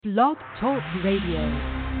Blog Talk Radio.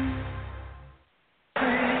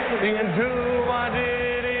 Into my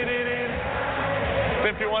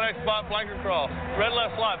 51X spot, flanker cross. Red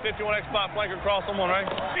left slot, 51X spot, flanker cross. Someone, right?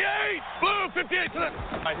 58! Blue, 58 to the...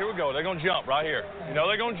 All right, here we go. They're going to jump right here. You know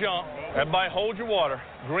they're going to jump. Everybody hold your water.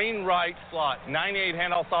 Green right slot. 98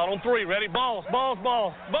 handoff slot on 3. Ready? Balls, balls,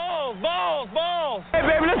 balls. Balls, balls, balls. Hey,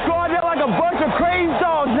 baby, let's go out there like a bunch of crazy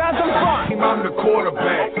dogs. Have some fun. I'm the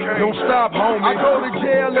quarterback. Don't stop, homie. I go to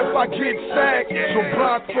jail if I get sacked. So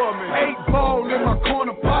block for me. 8 ball in my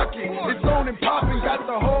corner pocket. It's on and popping. Got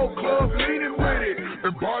the whole club leaning with it.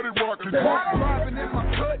 And body rocking. Driving in my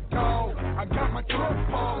cut, dog. I got my truck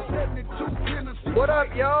ball. 72 Tennessee. What up,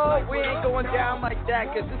 y'all? We ain't going down like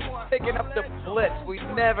that because this is picking up the Blitz. We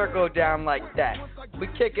never go down like that. We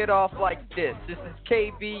kick it off like this. This is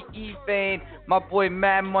KB, E Fane, my boy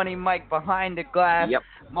Mad Money Mike behind the glass. Yep.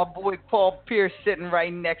 My boy Paul Pierce sitting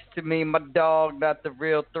right next to me. My dog, not the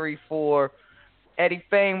real 3-4. Eddie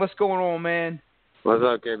Fane, what's going on, man? What's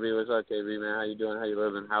up, KB? What's up, KB, man? How you doing? How you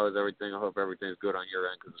living? How is everything? I hope everything's good on your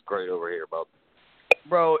end because it's great over here, bro.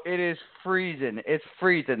 Bro, it is freezing. It's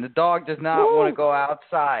freezing. The dog does not want to go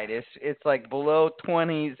outside. It's like below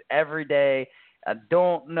 20s every day. I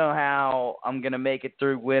don't know how I'm going to make it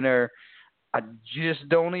through winter. I just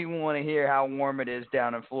don't even want to hear how warm it is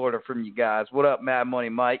down in Florida from you guys. What up, Mad Money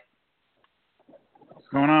Mike? What's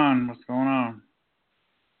going on? What's going on?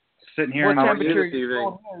 Sitting here what in temperature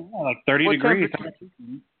like 30 degrees.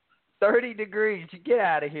 30 degrees. You get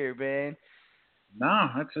out of here, man. No,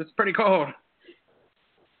 it's pretty cold.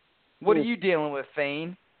 What are you dealing with,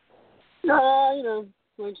 Fane?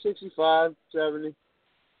 Like 65, 70.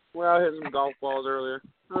 We're out hitting some golf balls earlier.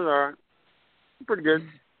 That's all right. Pretty good.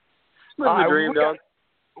 Living the dream, dog.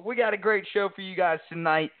 We got a great show for you guys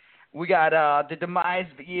tonight. We got the demise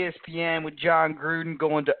of ESPN with John Gruden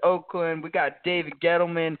going to Oakland. We got David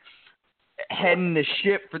Gettleman heading the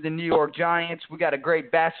ship for the New York Giants. We got a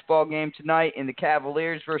great basketball game tonight in the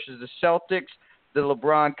Cavaliers versus the Celtics, the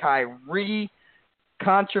LeBron-Kyrie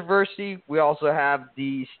controversy. We also have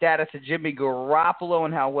the status of Jimmy Garoppolo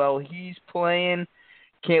and how well he's playing.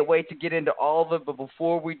 Can't wait to get into all of it, but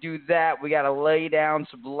before we do that, we got to lay down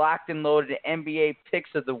some locked and loaded NBA picks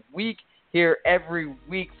of the week here every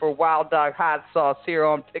week for Wild Dog Hot Sauce here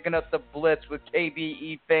on Picking Up the Blitz with KB,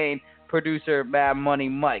 E Fane, producer Mad Money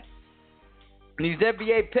Mike. These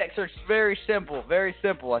NBA picks are very simple, very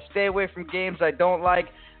simple. I stay away from games I don't like.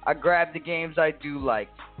 I grab the games I do like.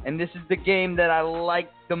 And this is the game that I like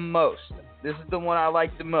the most. This is the one I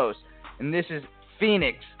like the most. And this is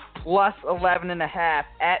Phoenix plus 11.5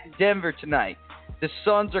 at Denver tonight. The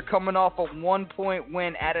Suns are coming off a 1-point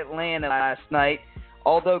win at Atlanta last night.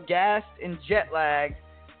 Although gassed and jet lagged,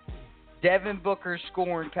 Devin Booker's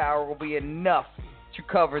scoring power will be enough to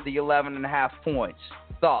cover the 11.5 points.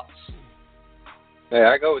 Thoughts? Hey,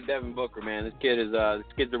 I go with Devin Booker, man. This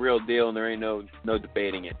kid's the real deal, and there ain't no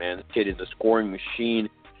debating it, man. This kid is a scoring machine.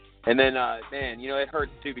 And then, man, it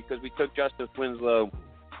hurts too because we took Justice Winslow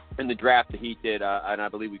in the draft that he did, and I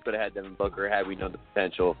believe we could have had Devin Booker had we known the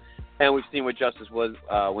potential. And we've seen what Justice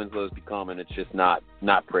Winslow has become, and it's just not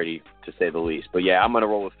pretty, to say the least. But, yeah, I'm going to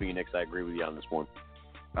roll with Phoenix. I agree with you on this one.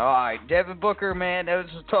 All right, Devin Booker, man, that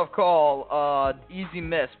was a tough call. Easy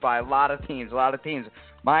miss by a lot of teams.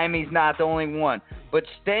 Miami's not the only one. But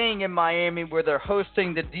staying in Miami where they're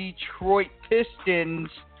hosting the Detroit Pistons,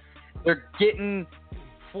 they're getting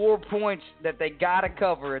 4 points that they got to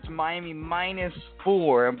cover. It's Miami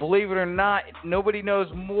 -4. And believe it or not, nobody knows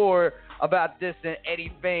more about this than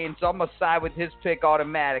Eddie Fane, so I'm going to side with his pick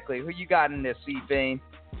automatically. Who you got in this, E Fane?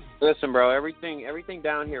 Listen, bro, everything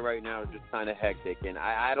down here right now is just kind of hectic, and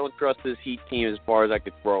I don't trust this Heat team as far as I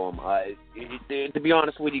could throw them. To be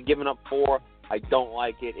honest with you, giving up 4, I don't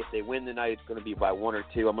like it. If they win tonight, it's going to be by 1 or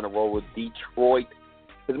 2. I'm going to roll with Detroit.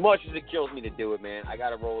 As much as it kills me to do it, man, I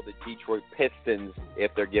got to roll with the Detroit Pistons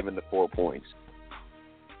if they're given the 4 points.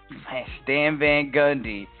 Man, Stan Van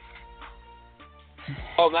Gundy.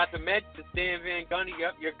 Oh, not to mention Stan Van Gundy.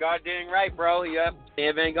 Yep, you're goddamn right, bro. Yep,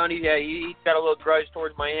 Stan Van Gundy. Yeah, he's got a little grudge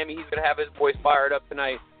towards Miami. He's gonna have his boys fired up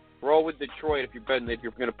tonight. Roll with Detroit if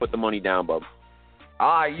you're gonna put the money down, bub.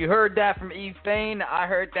 You heard that from E Fane. I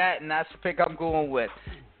heard that, and that's the pick I'm going with.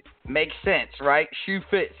 Makes sense, right? Shoe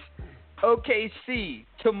fits. OKC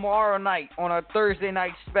tomorrow night on our Thursday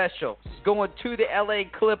night special. It's going to the LA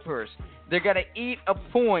Clippers. They're gonna eat a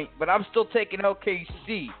point, but I'm still taking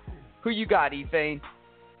OKC. Who you got, E Fane?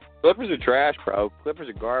 Clippers are trash, bro. Clippers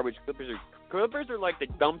are garbage. Clippers are like the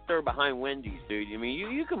dumpster behind Wendy's, dude. I mean,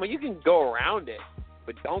 you can go around it,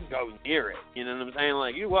 but don't go near it. You know what I'm saying?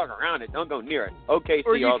 Like, you walk around it, don't go near it.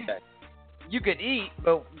 OKC all day. You could eat,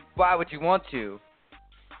 but why would you want to?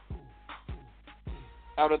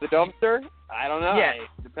 Out of the dumpster? I don't know. Yeah. It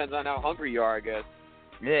depends on how hungry you are, I guess.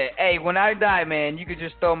 Yeah. Hey, when I die, man, you could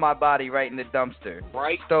just throw my body right in the dumpster.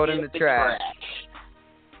 Right. Throw it in the trash.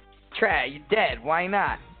 Trash. You're dead. Why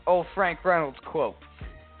not? Old Frank Reynolds quote.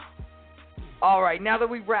 All right. Now that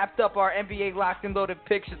we've wrapped up our NBA locked and loaded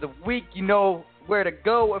picks of the week, you know where to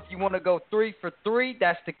go if you want to go 3 for 3.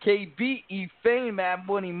 That's the KB, E Fane, Mad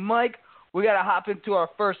Money Mike. We got to hop into our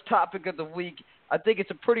first topic of the week. I think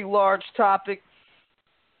it's a pretty large topic.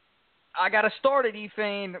 I got to start it, E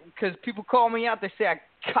Fane, because people call me out. They say I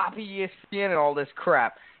copy ESPN and all this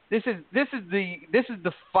crap. This is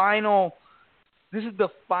the final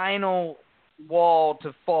wall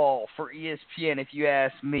to fall for ESPN, if you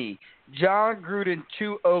ask me. John Gruden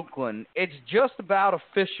to Oakland. It's just about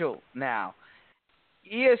official now.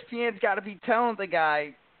 ESPN's got to be telling the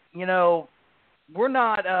guy, you know, we're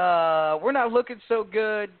not looking so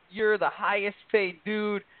good. You're the highest paid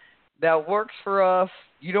dude that works for us.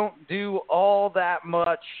 You don't do all that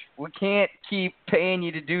much. We can't keep paying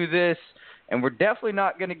you to do this, and we're definitely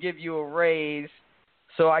not going to give you a raise.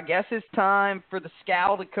 So I guess it's time for the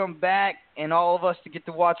scowl to come back and all of us to get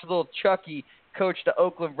to watch little Chucky coach the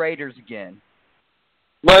Oakland Raiders again.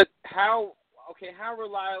 But how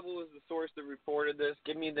reliable is the source that reported this?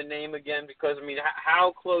 Give me the name again, because, I mean,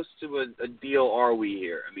 how close to a deal are we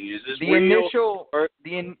here? I mean, is this real?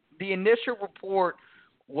 The initial report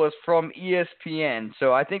was from ESPN,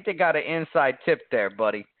 so I think they got an inside tip there,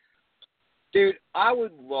 buddy. Dude, I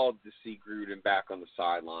would love to see Gruden back on the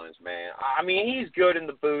sidelines, man. I mean, he's good in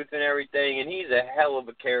the booth and everything, and he's a hell of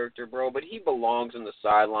a character, bro, but he belongs on the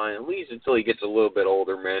sideline, at least until he gets a little bit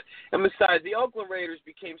older, man. And besides, the Oakland Raiders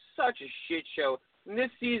became such a shit show. And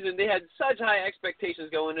this season, they had such high expectations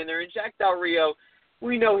going in there, and Jack Del Rio,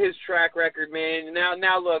 we know his track record, man.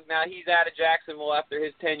 Now look, he's out of Jacksonville after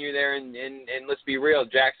his tenure there, and let's be real,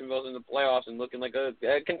 Jacksonville's in the playoffs and looking like a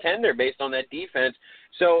contender based on that defense.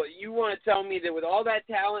 So you want to tell me that with all that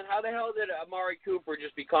talent, how the hell did Amari Cooper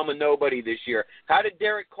just become a nobody this year? How did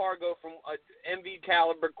Derek Carr go from an MV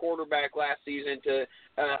caliber quarterback last season to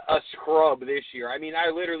a scrub this year? I mean, I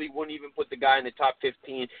literally wouldn't even put the guy in the top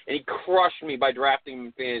 15, and he crushed me by drafting him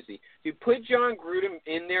in fantasy. You put John Gruden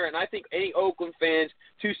in there, and I think any Oakland fans,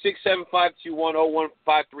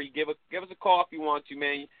 267-521-0153, give us a call if you want to,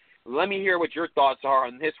 man. Let me hear what your thoughts are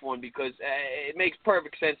on this one, because it makes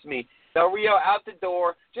perfect sense to me. Del Rio out the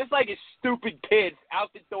door, just like his stupid kids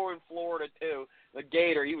out the door in Florida, too. The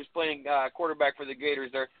Gator, he was playing quarterback for the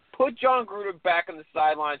Gators there. Put John Gruden back on the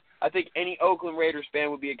sidelines. I think any Oakland Raiders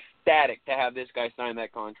fan would be ecstatic to have this guy sign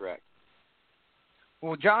that contract.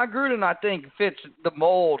 Well, John Gruden, I think, fits the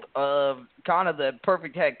mold of kind of the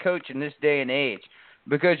perfect head coach in this day and age,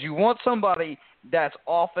 because you want somebody that's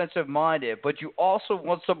offensive-minded, but you also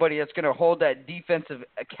want somebody that's going to hold that defensive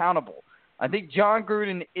accountable. I think John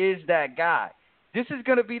Gruden is that guy. This is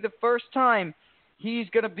going to be the first time he's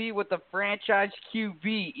going to be with the franchise QB,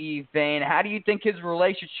 E Fane. How do you think his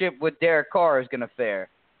relationship with Derek Carr is going to fare?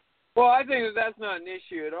 Well, I think that's not an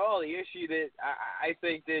issue at all. The issue that I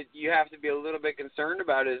think that you have to be a little bit concerned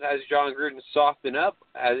about is, has John Gruden softened up?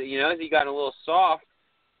 Has he gotten a little soft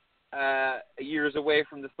years away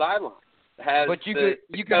from the sideline? But you could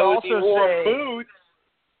also say,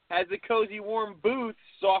 has the cozy warm booth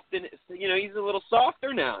softened? He's a little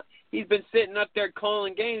softer now. He's been sitting up there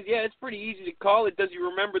calling games. Yeah, it's pretty easy to call it. Does he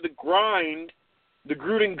remember the grind, the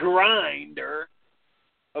Gruden grinder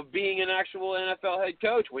of being an actual NFL head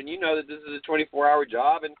coach, when you know that this is a 24-hour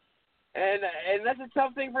job, and that's a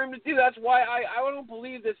tough thing for him to do. That's why I don't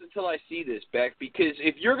believe this until I see this, Beck, because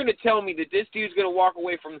if you're going to tell me that this dude's going to walk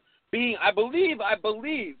away from being, I believe,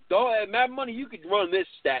 Mad Money, you could run this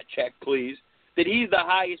stat check, please, that he's the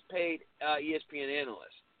highest paid ESPN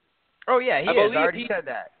analyst. Oh, yeah, he is. I already said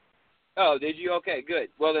that. Oh, did you? Okay, good.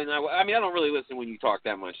 Well, then, I don't really listen when you talk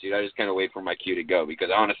that much, dude. I just kind of wait for my cue to go, because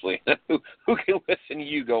honestly, who can listen to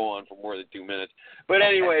you go on for more than 2 minutes? But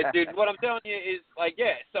anyway, dude, what I'm telling you is,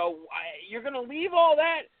 so you're going to leave all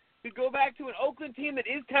that to go back to an Oakland team that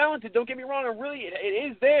is talented. Don't get me wrong,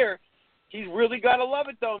 it is there. He's really got to love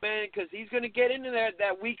it, though, man, because he's going to get into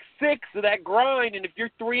that week 6 of that grind, and if you're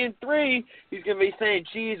 3-3, he's going to be saying,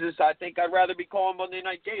 Jesus, I think I'd rather be calling Monday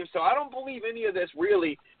night games. So I don't believe any of this,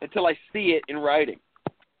 really, until I see it in writing.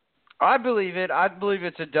 I believe it. I believe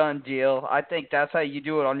it's a done deal. I think that's how you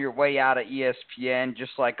do it on your way out of ESPN,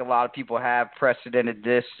 just like a lot of people have precedented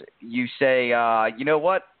this. You say, you know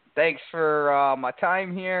what, thanks for my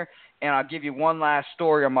time here, and I'll give you one last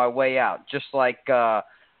story on my way out, just like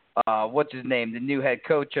what's his name, the new head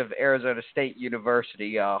coach of Arizona State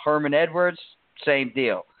University, Herman Edwards, same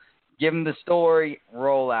deal. Give him the story,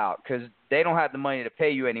 roll out, because they don't have the money to pay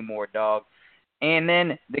you anymore, dog. And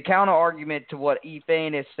then the counter argument to what E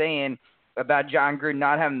Fane is saying about John Gruden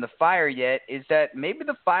not having the fire yet is that maybe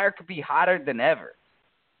the fire could be hotter than ever.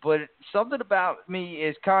 But something about me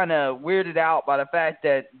is kind of weirded out by the fact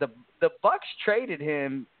that the Bucks traded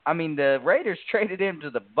him. I mean, the Raiders traded him to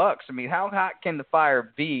the Bucks. I mean, how hot can the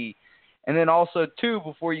fire be? And then also, too,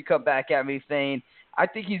 before you come back at me, Fane, I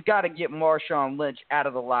think he's got to get Marshawn Lynch out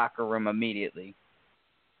of the locker room immediately.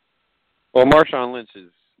 Well, Marshawn Lynch is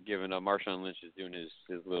giving up. Marshawn Lynch is doing his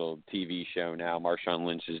little TV show now. Marshawn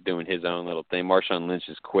Lynch is doing his own little thing. Marshawn Lynch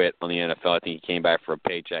has quit on the NFL. I think he came back for a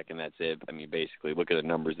paycheck, and that's it. I mean, basically, look at the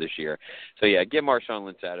numbers this year. So, yeah, get Marshawn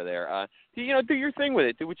Lynch out of there. Do your thing with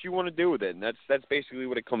it. Do what you want to do with it, and that's basically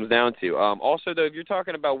what it comes down to. Also, though, if you're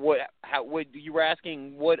talking about what you were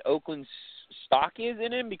asking what Oakland's stock is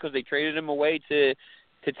in him because they traded him away to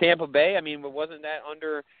Tampa Bay. I mean, wasn't that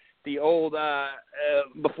under the old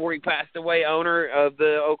before he passed away owner of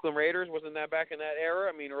the Oakland Raiders? Wasn't that back in that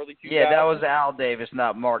era? I mean, early 2000s. Yeah, that was Al Davis,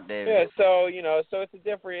 not Mark Davis. Yeah, so so it's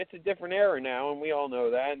a different era now, and we all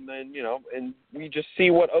know that. And then and we just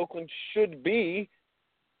see what Oakland should be,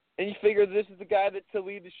 and you figure this is the guy to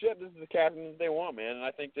lead the ship. This is the captain that they want, man. And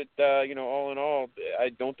I think that all in all, I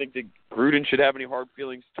don't think that Gruden should have any hard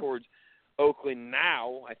feelings towards Oakland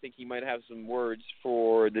now. I think he might have some words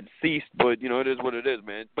for the deceased, but it is what it is,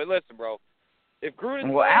 man. But listen, bro, if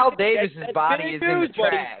Gruden, Al Davis's body is in the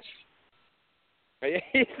trash.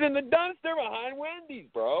 He's in the dumpster behind Wendy's,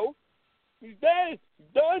 bro. He's dead.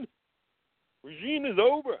 He's done. Regime is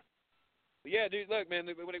over. But yeah, dude, look, man.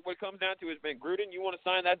 What it comes down to is, man, Gruden, you want to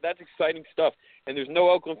sign that? That's exciting stuff. And there's no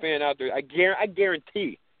Oakland fan out there. I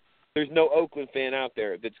guarantee. There's no Oakland fan out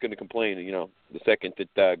there that's going to complain, the second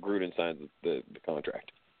that Gruden signs the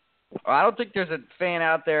contract. I don't think there's a fan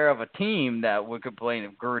out there of a team that would complain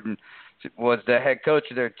if Gruden was the head coach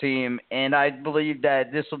of their team, and I believe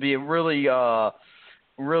that this will be a really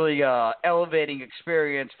elevating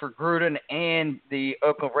experience for Gruden and the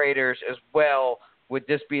Oakland Raiders as well, with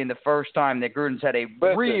this being the first time that Gruden's had a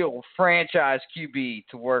real franchise QB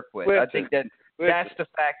to work with. I think that's the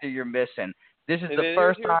factor you're missing. This is the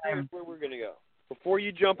first time. Here's where we're going to go. Before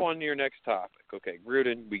you jump on to your next topic, okay,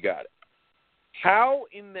 Gruden, we got it. How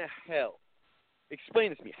in the hell,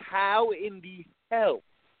 explain this to me, how in the hell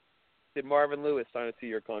did Marvin Lewis sign a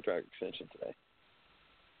 2-year contract extension today?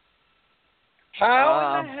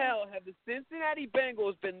 How in the hell have the Cincinnati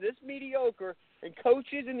Bengals been this mediocre and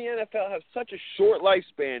coaches in the NFL have such a short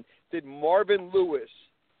lifespan? Did Marvin Lewis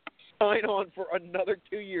sign on for another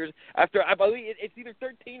 2 years after, I believe it's either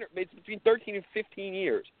 13 or it's between 13 and 15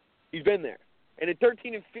 years he's been there. And in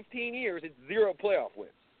 13 and 15 years, it's 0 playoff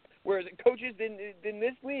wins. Whereas coaches in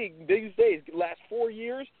this league these days, last 4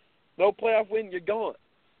 years, no playoff win, you're gone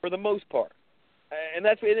for the most part. And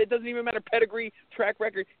that's it. Doesn't even matter pedigree, track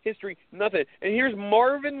record, history, nothing. And here's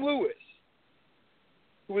Marvin Lewis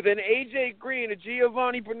with an A.J. Green, a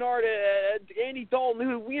Giovanni Bernard, Andy Dalton,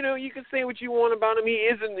 who, you can say what you want about him. He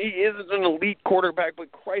isn't an elite quarterback,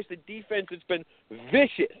 but Christ, the defense has been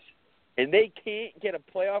vicious. And they can't get a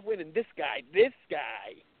playoff win. And this guy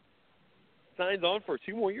signs on for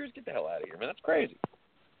 2 more years. Get the hell out of here, man. That's crazy.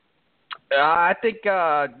 I think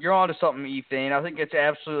you're on to something, E Fane. I think it's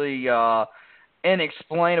absolutely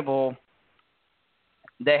inexplainable.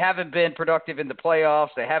 They haven't been productive in the playoffs.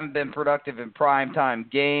 They haven't been productive in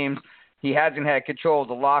primetime games. He hasn't had control of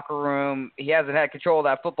the locker room. He hasn't had control of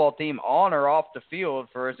that football team on or off the field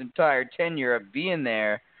for his entire tenure of being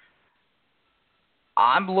there.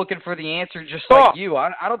 I'm looking for the answer just like you.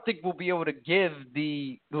 I don't think we'll be able to give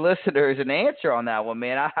the listeners an answer on that one,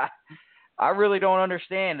 man. I really don't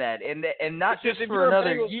understand that. And not just for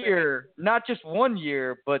another year, not just 1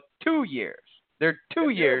 year, but 2 years. They're 2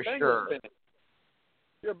 years, sure.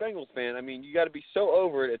 You're a Bengals fan. I mean, you got to be so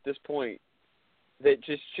over it at this point that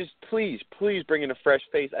just please bring in a fresh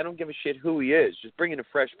face. I don't give a shit who he is. Just bring in a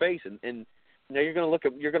fresh face, and now you're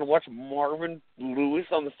gonna watch Marvin Lewis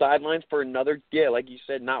on the sidelines for another, like you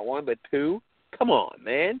said, not 1 but 2. Come on,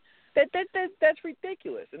 man. That's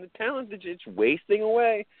ridiculous. And the talent it's wasting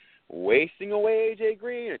away. A.J.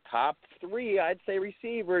 Green, a top 3, I'd say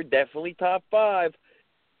receiver, definitely top 5.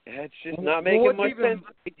 That's just not making much sense.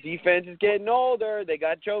 Defense is getting older. They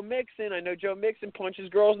got Joe Mixon. I know Joe Mixon punches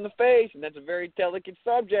girls in the face, and that's a very delicate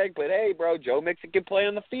subject. But, hey, bro, Joe Mixon can play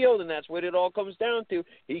on the field, and that's what it all comes down to.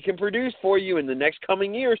 He can produce for you in the next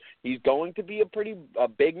coming years. He's going to be a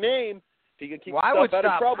big name. If he can keep himself out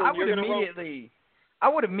of trouble, I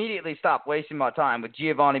would immediately stop wasting my time with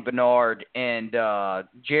Giovanni Bernard and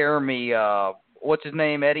Jeremy, what's his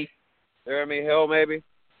name, Eddie? Jeremy Hill, maybe?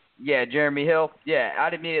 Yeah, Jeremy Hill. Yeah,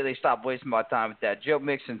 I'd immediately stop wasting my time with that. Joe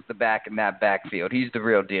Mixon's the back in that backfield. He's the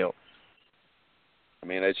real deal. I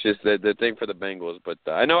mean, it's just the thing for the Bengals. But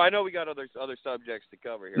I know we got other subjects to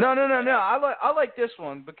cover here. No. I like this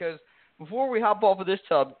one because before we hop off of this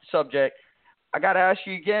subject, I got to ask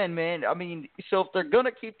you again, man. I mean, so if they're going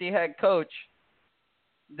to keep the head coach,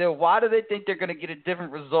 then why do they think they're going to get a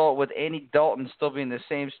different result with Andy Dalton still being the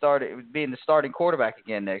starting quarterback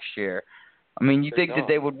again next year? I mean, you think that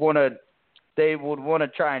they would want to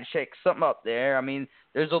try and shake something up there? I mean,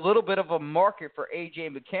 there's a little bit of a market for A.J.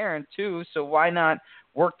 McCarron too, so why not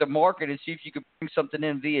work the market and see if you could bring something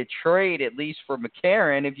in via trade, at least for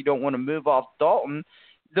McCarron, if you don't want to move off Dalton.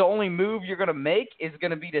 The only move you're going to make is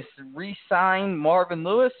going to be to re-sign Marvin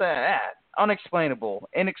Lewis. Unexplainable,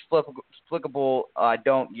 inexplicable. I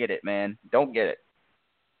don't get it, man. Don't get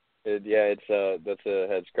it. That's a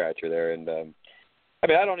head scratcher there, and I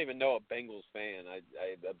mean, I don't even know a Bengals fan.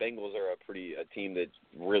 The Bengals are a team that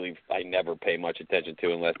really I never pay much attention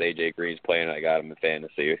to unless AJ Green's playing and I got him in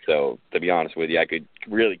fantasy. So to be honest with you, I could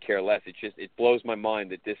really care less. It blows my mind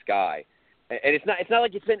that this guy, and it's not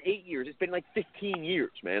like it's been 8 years. It's been like 15 years,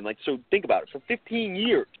 man. Like, so think about it. For 15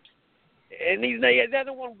 years. And he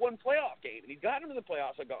hasn't won one playoff game. And he's gotten them in the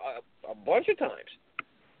playoffs like a bunch of times.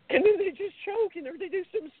 And then they just choke, and they do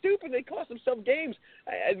something stupid. They cost themselves games.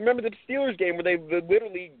 I remember the Steelers game where they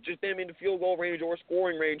literally just them into field goal range or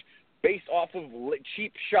scoring range based off of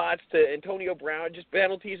cheap shots to Antonio Brown, just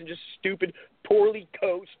penalties and just stupid, poorly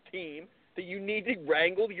coached team that you need to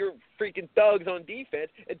wrangle your freaking thugs on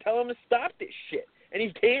defense and tell them to stop this shit. And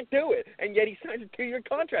he can't do it. And yet he signs a 2-year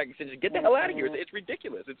contract. He says, get the hell out of here. It's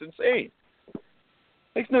ridiculous. It's insane.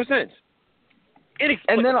 Makes no sense.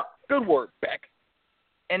 And then, good word, Beck.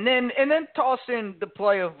 And then toss in the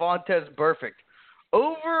play of Vontaze Burfict.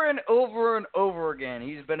 Over and over and over again,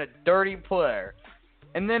 he's been a dirty player.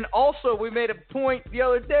 And then also we made a point the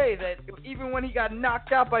other day that even when he got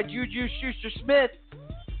knocked out by Juju Schuster-Smith,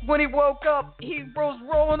 when he woke up, he was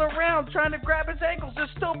rolling around trying to grab his ankles to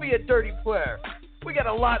still be a dirty player. We got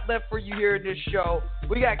a lot left for you here in this show.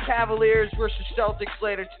 We got Cavaliers versus Celtics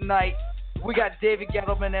later tonight. We got David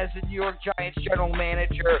Gettleman as the New York Giants general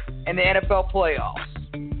manager and the NFL playoffs.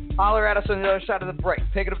 Holler at us on the other side of the break.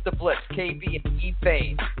 Picking up the Blitz, KB and E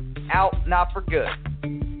Fane. Out, not for good.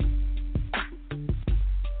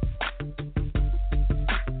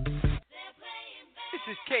 This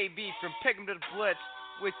is KB from Picking Up the Blitz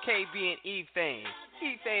with KB and E Fane.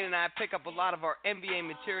 E Fane and I pick up a lot of our NBA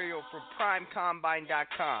material from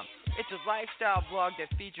PrimeCombine.com. It's a lifestyle blog that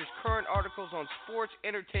features current articles on sports,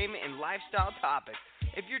 entertainment, and lifestyle topics.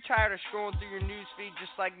 If you're tired of scrolling through your news feed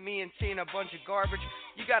just like me and seeing a bunch of garbage,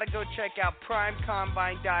 you got to go check out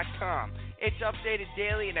PrimeCombine.com. It's updated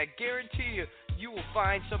daily, and I guarantee you will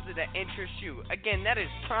find something that interests you. Again, that is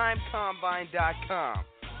PrimeCombine.com.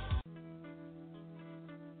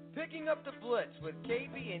 Picking Up the Blitz with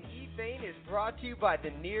KB and E Fane is brought to you by the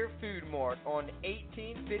Near Food Mart on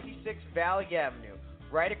 1856 Valley Avenue,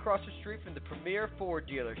 right across the street from the Premier Ford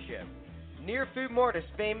dealership. Near Food Mart is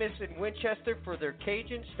famous in Winchester for their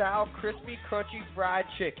Cajun-style crispy, crunchy fried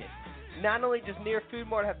chicken. Not only does Near Food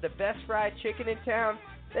Mart have the best fried chicken in town,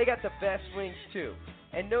 they got the best wings too.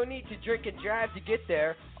 And no need to drink and drive to get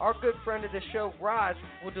there. Our good friend of the show, Raj,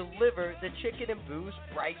 will deliver the chicken and booze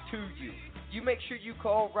right to you. You make sure you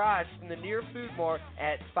call Raj from the Near Food Mart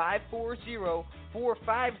at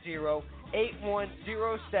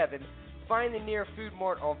 540-450-8107. Find the Near Food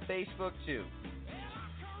Mart on Facebook too.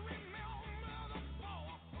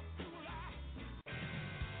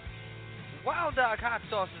 Wild Dog Hot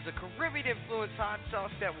Sauce is a Caribbean-influenced hot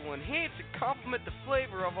sauce that will enhance and complement the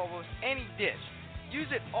flavor of almost any dish.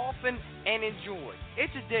 Use it often and enjoy.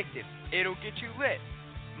 It's addictive. It'll get you lit.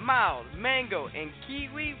 Mild, mango, and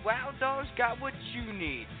kiwi, Wild Dog's got what you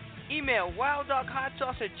need. Email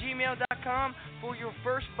wilddoghotsauce@gmail.com for your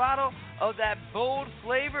first bottle of that bold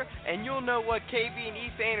flavor, and you'll know what KB and E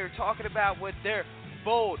Fane are talking about with their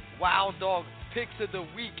bold Wild Dog picks of the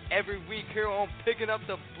week every week here on Picking Up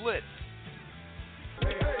the Blitz.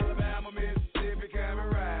 Alabama, Mississippi, come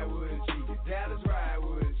and ride with a G. Dallas, ride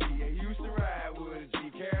with a G. Houston, ride with a G.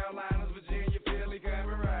 Carolinas, Virginia, Philly, come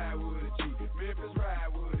and ride with a G. Memphis, ride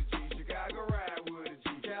with a G. Chicago, ride with a G.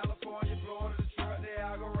 California, Florida, Detroit, they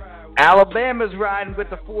all go ride with a G. Alabama's riding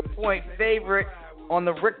with a 4-point favorite on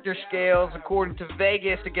the Richter scales, according to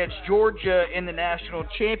Vegas, against Georgia in the national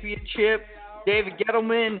championship. David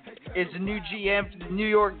Gettleman is the new GM for the New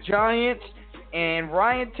York Giants, and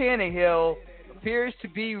Ryan Tannehill appears to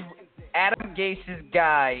be Adam Gase's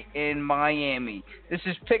guy in Miami. This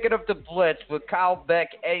is Picking Up the Blitz with Kyle Beck,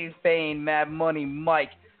 Eddie Fane, Mad Money Mike.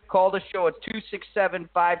 Call the show at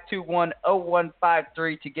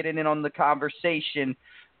 267-521-0153 to get in on the conversation.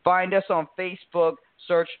 Find us on Facebook.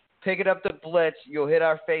 Search picking up the Blitz. You'll hit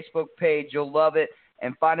our Facebook page. You'll love it.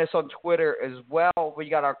 And find us on Twitter as well. We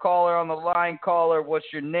got our caller on the line. Caller, what's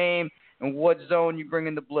your name and what zone you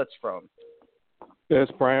bringing the Blitz from? Yes,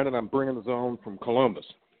 Brandon. I'm bringing the zone from Columbus.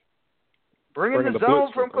 Bringing the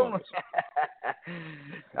zone from Columbus.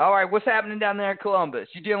 All right, what's happening down there in Columbus?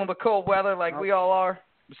 You dealing with cold weather like we all are,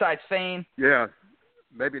 besides Fane? Yeah,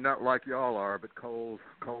 maybe not like y'all are, but cold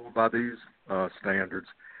by these standards.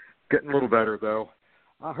 Getting a little better, though.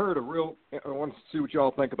 I want to see what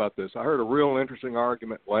y'all think about this. I heard a real interesting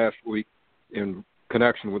argument last week in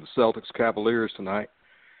connection with the Celtics-Cavaliers tonight.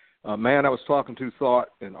 A man I was talking to thought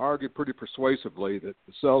and argued pretty persuasively that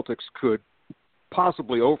the Celtics could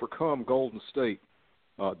possibly overcome Golden State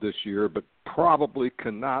this year, but probably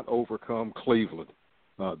cannot overcome Cleveland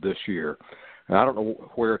this year. And I don't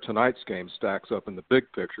know where tonight's game stacks up in the big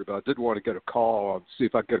picture, but I did want to get a call, see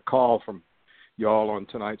if I could get a call from y'all on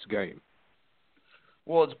tonight's game.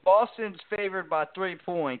 Well, it's Boston's favored by 3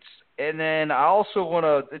 points. And then I also want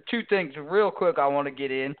to – 2 things real quick I want to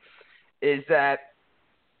get in is that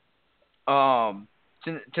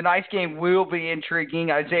tonight's game will be intriguing.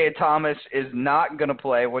 Isaiah Thomas is not going to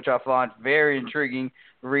play, which I find very intriguing,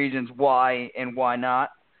 reasons why and why not.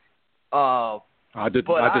 I did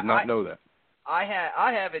not know that. I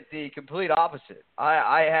have it the complete opposite.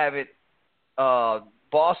 I have it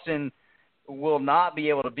Boston will not be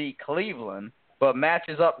able to beat Cleveland, but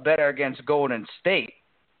matches up better against Golden State.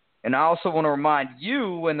 And I also want to remind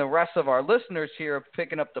you and the rest of our listeners here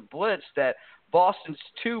picking up the Blitz that Boston's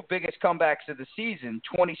 2 biggest comebacks of the season,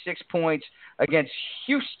 26 points against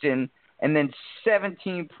Houston and then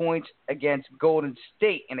 17 points against Golden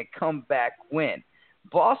State in a comeback win.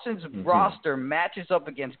 Boston's roster matches up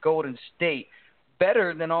against Golden State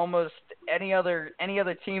better than almost any other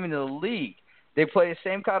team in the league. They play the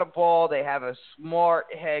same kind of ball. They have a smart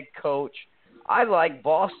head coach. I like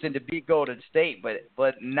Boston to beat Golden State,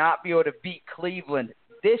 but not be able to beat Cleveland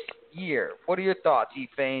this year. What are your thoughts, E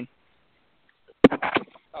Fane?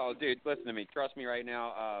 Oh, dude, listen to me. Trust me right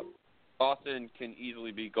now. Boston can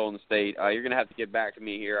easily beat Golden State. You're going to have to get back to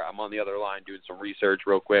me here. I'm on the other line doing some research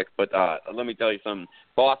real quick. But let me tell you something.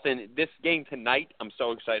 Boston, this game tonight, I'm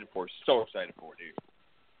so excited for. So excited for,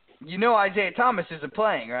 dude. You know Isaiah Thomas isn't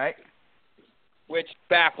playing, right? Which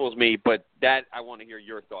baffles me, but that I want to hear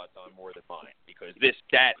your thoughts on more than mine, because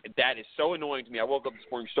that is so annoying to me. I woke up this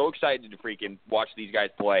morning so excited to freaking watch these guys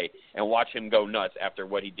play and watch him go nuts after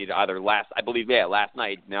what he did either last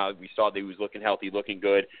night. Now we saw that he was looking healthy, looking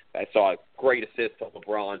good. I saw a great assist to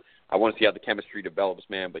LeBron. I want to see how the chemistry develops,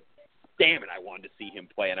 man, but damn it, I wanted to see him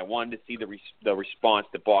play, and I wanted to see the response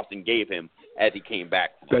that Boston gave him as he came back.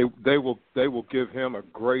 They will give him a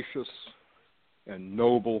gracious and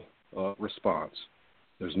noble response.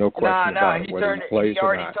 There's no question about it. Whether he plays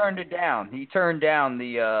or not. He already turned it down. He turned down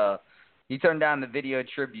the video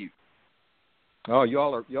tribute. Oh,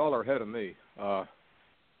 y'all are ahead of me.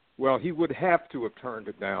 Well, he would have to have turned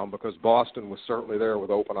it down because Boston was certainly there with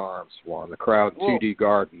open arms. Juan, the crowd, TD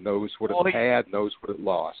Garden knows what it had, knows what it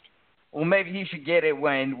lost. Well, maybe he should get it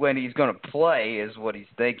when he's going to play, is what he's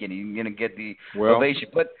thinking. He's going to get the ovation.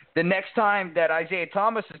 But the next time that Isaiah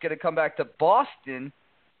Thomas is going to come back to Boston,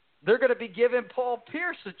 they're going to be giving Paul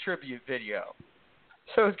Pierce a tribute video.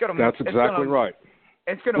 So it's going to. That's exactly right.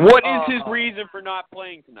 It's going to. What is his reason for not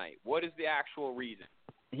playing tonight? What is the actual reason?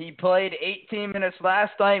 He played 18 minutes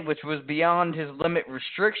last night, which was beyond his limit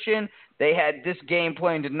restriction. They had this game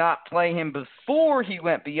plan to not play him before he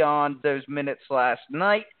went beyond those minutes last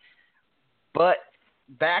night. But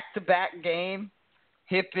back-to-back game,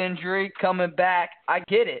 hip injury, coming back, I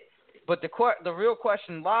get it. But the real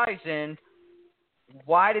question lies in,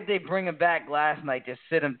 why did they bring him back last night to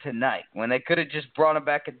sit him tonight when they could have just brought him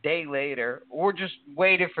back a day later or just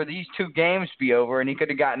waited for these 2 games to be over and he could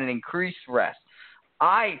have gotten an increased rest?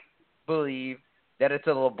 I believe that it's a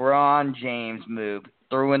LeBron James move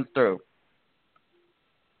through and through.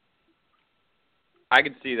 I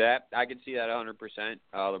could see that. 100%.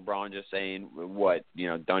 LeBron just saying,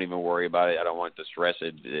 don't even worry about it. I don't want the stress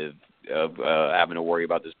of having to worry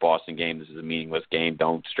about this Boston game. This is a meaningless game.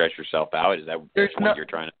 Don't stress yourself out. Is that the point you're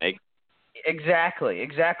trying to make? Exactly.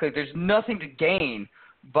 There's nothing to gain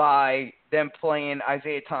by them playing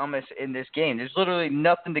Isaiah Thomas in this game. There's literally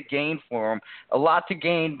nothing to gain for him. A lot to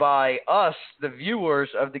gain by us, the viewers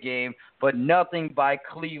of the game, but nothing by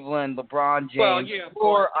Cleveland, LeBron James,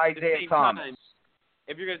 or Isaiah Thomas.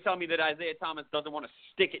 If you're going to tell me that Isaiah Thomas doesn't want to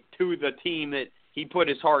stick it to the team that he put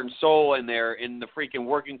his heart and soul in there in the freaking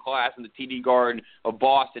working class in the TD Garden of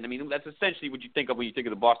Boston. I mean, that's essentially what you think of when you think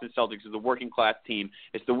of the Boston Celtics as a working class team.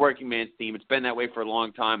 It's the working man's team. It's been that way for a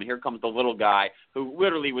long time. And here comes the little guy who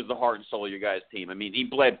literally was the heart and soul of your guys' team. I mean, he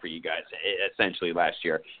bled for you guys essentially last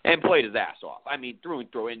year and played his ass off. I mean, through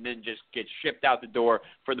and through, and then just gets shipped out the door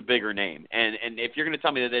for the bigger name. And if you're going to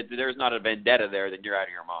tell me that there's not a vendetta there, then you're out of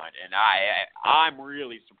your mind. And I'm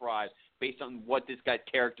really surprised, based on what this guy's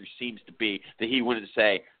character seems to be, that he wanted to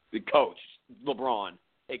say, the coach, LeBron,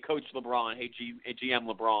 hey, Coach LeBron, hey, GM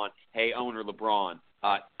LeBron, hey, owner LeBron,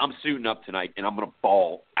 I'm suiting up tonight, and I'm going to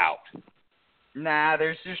ball out. Nah,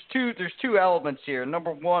 there's two elements here.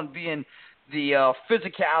 Number one being the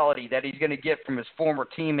physicality that he's going to get from his former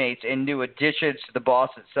teammates and new additions to the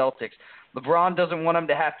Boston Celtics. LeBron doesn't want him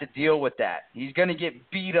to have to deal with that. He's going to get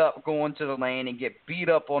beat up going to the lane and get beat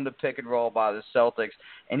up on the pick and roll by the Celtics,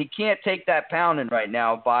 and he can't take that pounding right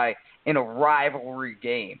now in a rivalry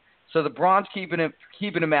game. So LeBron's keeping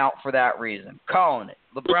him out for that reason. Calling it.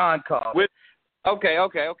 LeBron called it. Okay.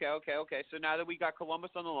 So now that we got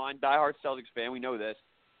Columbus on the line, diehard Celtics fan, we know this.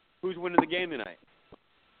 Who's winning the game tonight?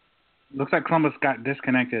 Looks like Columbus got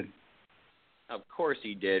disconnected. Of course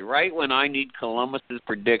he did. Right when I need Columbus's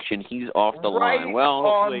prediction, he's off the right line. Well,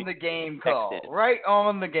 on the game call. Right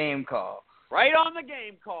on the game call. Right on the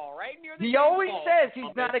game call. Right near the He game always call. says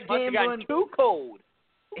he's not a gambling. Got too cold.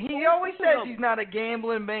 He always says he's not a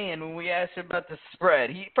gambling man when we asked him about the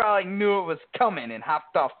spread. He probably knew it was coming and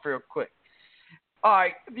hopped off real quick. All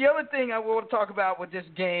right, the other thing I want to talk about with this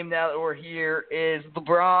game now that we're here is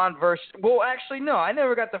LeBron versus – well, actually, no, I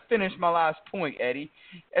never got to finish my last point, Eddie.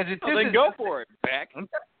 Then go for it, Beck.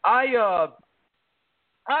 I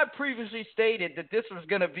previously stated that this was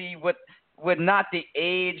going to be with not the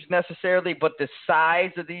age necessarily, but the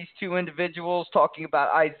size of these two individuals, talking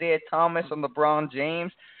about Isaiah Thomas and LeBron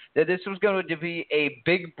James, that this was going to be a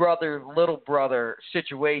big brother, little brother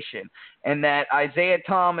situation, and that Isaiah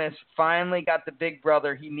Thomas finally got the big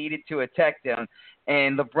brother he needed to attack them,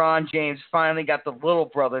 and LeBron James finally got the little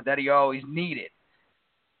brother that he always needed.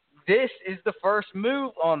 This is the first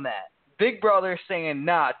move on that. Big brother saying,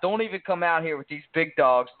 nah, don't even come out here with these big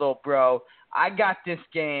dogs, little bro. I got this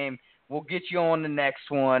game. We'll get you on the next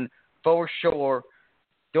one for sure.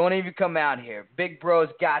 Don't even come out here. Big Bro's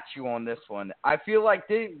got you on this one. I feel like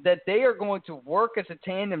they are going to work as a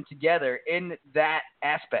tandem together in that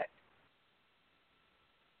aspect.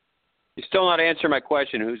 You're still not answering my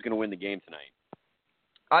question, who's going to win the game tonight?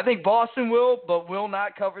 I think Boston will, but will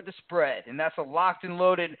not cover the spread. And that's a locked and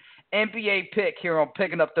loaded NBA pick here on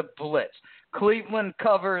Picking Up the Blitz. Cleveland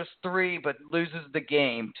covers 3, but loses the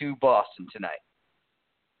game to Boston tonight.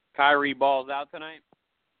 Kyrie balls out tonight?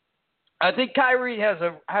 I think Kyrie has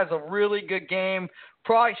a really good game.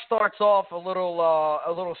 Probably starts off a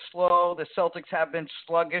little slow. The Celtics have been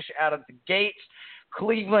sluggish out of the gates.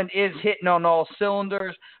 Cleveland is hitting on all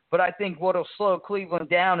cylinders, but I think what will slow Cleveland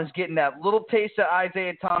down is getting that little taste of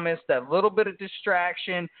Isaiah Thomas, that little bit of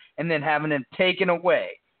distraction, and then having him taken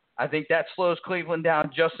away. I think that slows Cleveland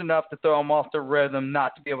down just enough to throw them off the rhythm,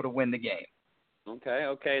 not to be able to win the game.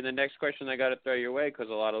 Okay. The next question I got to throw your way, because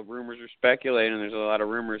a lot of rumors are speculating, there's a lot of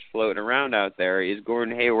rumors floating around out there. Is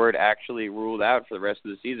Gordon Hayward actually ruled out for the rest of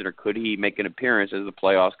the season, or could he make an appearance as the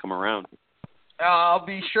playoffs come around? I'll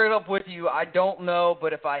be straight up with you. I don't know,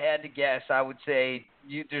 but if I had to guess, I would say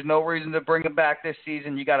there's no reason to bring him back this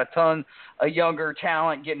season. You got a ton of younger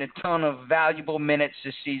talent getting a ton of valuable minutes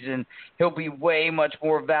this season. He'll be way much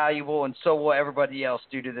more valuable, and so will everybody else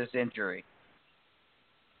due to this injury.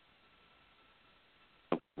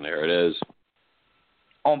 There it is.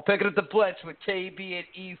 On Picking Up the Blitz with KB and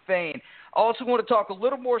E Fane. I also want to talk a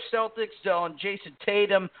little more Celtics on Jason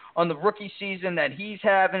Tatum on the rookie season that he's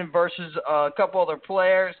having versus a couple other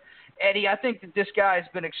players. Eddie, I think that this guy has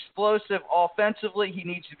been explosive offensively. He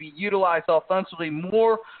needs to be utilized offensively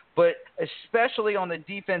more, but especially on the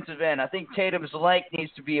defensive end. I think Tatum's length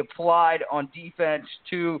needs to be applied on defense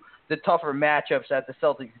to the tougher matchups that the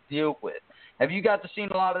Celtics deal with. Have you got to see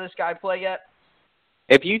a lot of this guy play yet?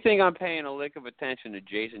 If you think I'm paying a lick of attention to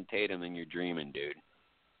Jason Tatum, then you're dreaming, dude.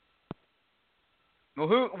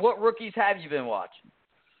 Well, what rookies have you been watching?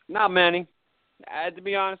 Not many. To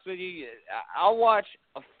be honest with you, I'll watch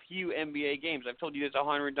a few NBA games. I've told you this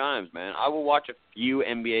 100 times, man. I will watch a few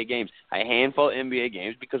NBA games, a handful of NBA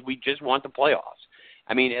games, because we just want the playoffs.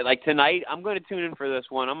 I mean, like tonight, I'm going to tune in for this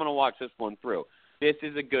one. I'm going to watch this one through. this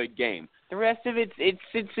is a good game. The rest of it's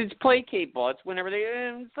placate ball. It's whenever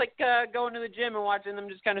it's like going to the gym and watching them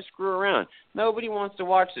just kind of screw around. Nobody wants to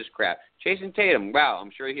watch this crap. Jason Tatum, wow,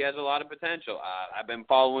 I'm sure he has a lot of potential. I've been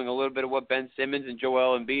following a little bit of what Ben Simmons and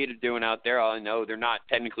Joel Embiid are doing out there. I know they're not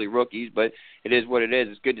technically rookies, but it is what it is.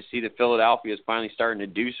 It's good to see that Philadelphia is finally starting to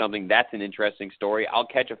do something. That's an interesting story. I'll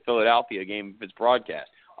catch a Philadelphia game if it's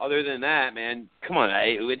broadcast. Other than that, man, come on.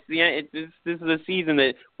 This is a season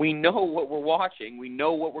that we know what we're watching. We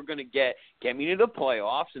know what we're going to get. Get me to the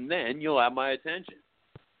playoffs, and then you'll have my attention.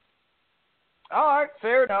 All right,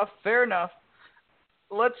 fair enough.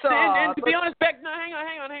 Let's and to be honest, Beck, no, hang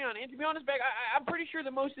on. And to be honest, Beck, I'm pretty sure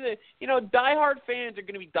that most of the diehard fans are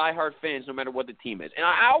going to be diehard fans no matter what the team is. And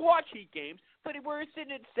I'll watch Heat games. But we're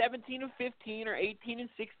sitting at 17-15 or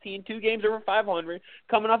 18-16, 2 games over 500,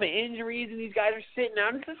 coming off of injuries, and these guys are sitting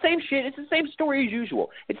out. It's the same shit. It's the same story as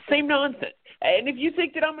usual. It's the same nonsense. And if you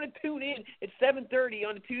think that I'm going to tune in at 7:30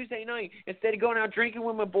 on a Tuesday night instead of going out drinking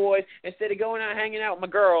with my boys, instead of going out hanging out with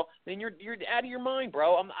my girl, then you're out of your mind,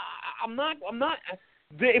 bro. I'm not.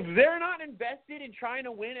 If they're not invested in trying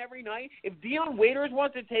to win every night, if Dion Waiters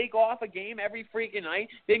wants to take off a game every freaking night,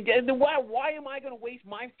 then why am I going to waste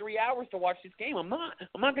my 3 hours to watch this game? I'm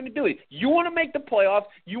not going to do it. You want to make the playoffs.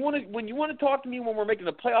 When you want to talk to me when we're making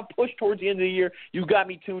the playoff push towards the end of the year, you got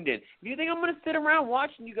me tuned in. If you think I'm going to sit around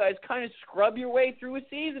watching you guys kind of scrub your way through a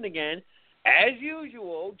season again, as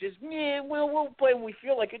usual, just, we'll play when we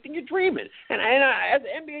feel like it, then you're dreaming. And as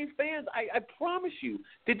NBA fans, I promise you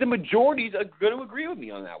that the majorities are going to agree with me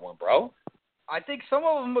on that one, bro. I think some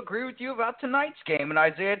of them agree with you about tonight's game and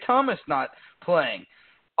Isaiah Thomas not playing.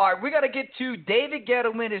 All right, we got to get to David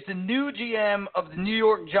Gettleman is the new GM of the New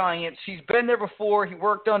York Giants. He's been there before. He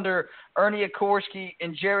worked under Ernie Akorski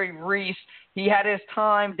and Jerry Reese. He had his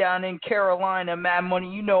time down in Carolina. Mad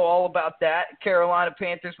Money, you know all about that. Carolina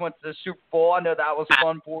Panthers went to the Super Bowl. I know that was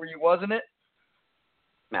fun for you, wasn't it?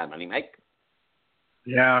 Mad Money, Mike.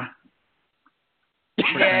 Yeah.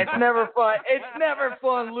 Yeah, it's never fun. It's never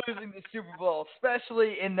fun losing the Super Bowl,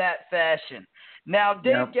 especially in that fashion. Now,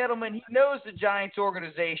 Dave Gettleman, he knows the Giants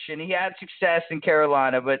organization. He had success in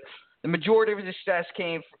Carolina, but the majority of his success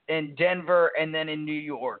came in Denver and then in New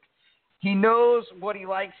York. He knows what he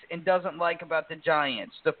likes and doesn't like about the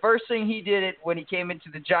Giants. The first thing he did when he came into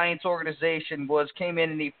the Giants organization was came in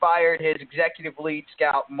and he fired his executive lead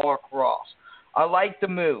scout, Mark Ross. I like the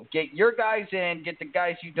move. Get your guys in, get the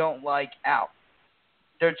guys you don't like out.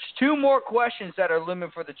 There's 2 more questions that are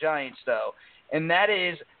looming for the Giants, though, and that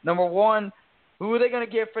is, number 1, who are they going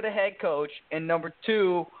to get for the head coach? And number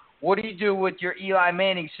 2, what do you do with your Eli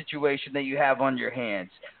Manning situation that you have on your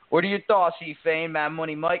hands? What are your thoughts, E Fane, Mad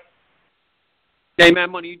Money Mike? Hey,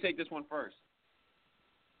 Mad Money, you take this one first.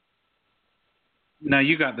 No,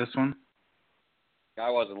 you got this one.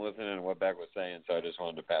 I wasn't listening to what Beck was saying, so I just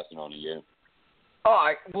wanted to pass it on to you. All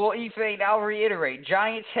right. Well, E Fane, I'll reiterate.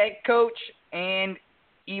 Giants head coach and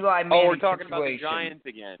Eli Manning we're talking situation. about the Giants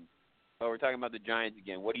again. We're talking about the Giants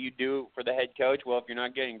again. What do you do for the head coach? Well, if you're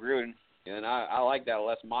not getting Gruden, and I like that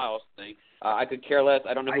Les Miles thing. I could care less.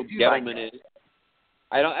 I don't know who Gettleman is.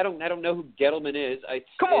 I don't know who Gettleman is.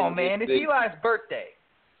 Come on, man. It's Eli's birthday.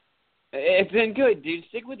 It's been good, dude.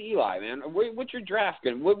 Stick with Eli, man. What's your draft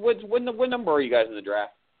going? What number are you guys in the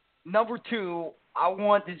draft? Number 2. I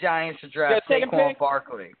want the Giants to draft Saquon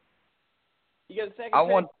Barkley. You got a second pick?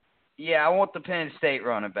 I want the Penn State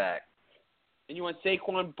running back. And you want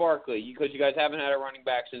Saquon Barkley because you guys haven't had a running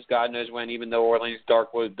back since God knows when, even though Orleans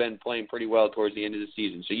Darkwood has been playing pretty well towards the end of the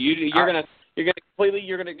season. So you're gonna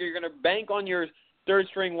bank on your third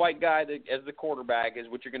string white guy as the quarterback is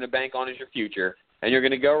what you're gonna bank on as your future, and you're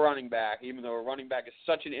gonna go running back, even though a running back is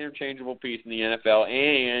such an interchangeable piece in the NFL.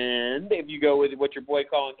 And if you go with what your boy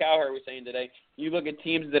Colin Cowherd was saying today, you look at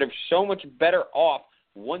teams that are so much better off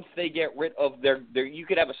once they get rid of their you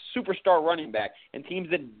could have a superstar running back, and teams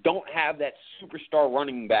that don't have that superstar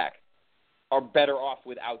running back are better off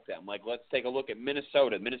without them. Like, let's take a look at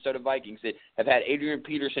Minnesota Vikings that have had Adrian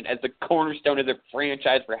Peterson as the cornerstone of their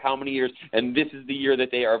franchise for how many years, and this is the year that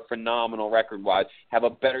they are phenomenal record-wise, have a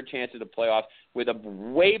better chance of the playoffs with a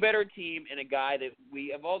way better team and a guy that we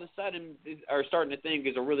have all of a sudden are starting to think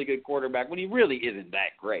is a really good quarterback when he really isn't that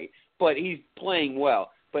great, but he's playing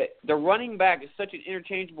well. But the running back is such an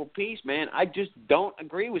interchangeable piece, man. I just don't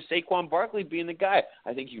agree with Saquon Barkley being the guy.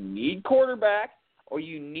 I think you need quarterback or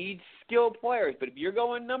you need skilled players. But if you're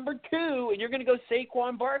going number 2 and you're going to go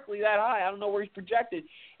Saquon Barkley that high, I don't know where he's projected,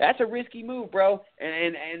 that's a risky move, bro.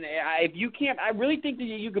 And if you can't, I really think that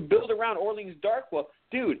you could build around Orleans Darkwa.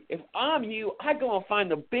 Dude, if I'm you, I'd go and find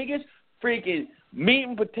the biggest freaking meat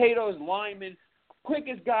and potatoes lineman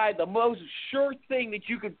quickest guy, the most sure thing that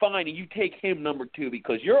you could find, and you take him number 2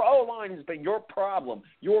 because your O-line has been your problem,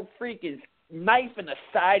 your freaking knife in the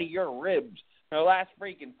side of your ribs for the last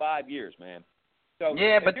freaking 5 years, man. So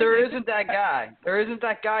yeah, but there isn't that guy. There isn't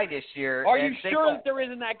that guy this year. Are you sure that there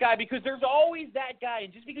isn't that guy? Because there's always that guy,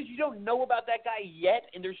 and just because you don't know about that guy yet,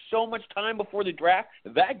 and there's so much time before the draft,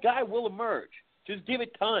 that guy will emerge. Just give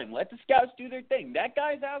it time. Let the scouts do their thing. That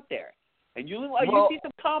guy's out there. And you see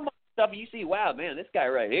some combine stuff, and you see, wow, man, this guy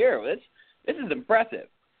right here, this is impressive.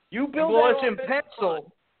 You build it's in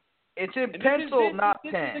pencil. It's in pencil, not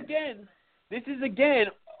pen. This is again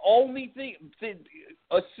only thing,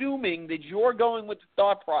 assuming that you're going with the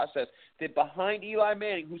thought process that behind Eli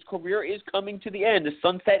Manning, whose career is coming to the end, the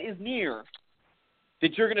sunset is near,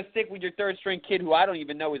 that you're going to stick with your third-string kid, who I don't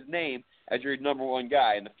even know his name, as your number 1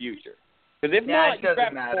 guy in the future. Because if not, you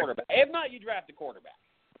draft a quarterback. If not, you draft a quarterback.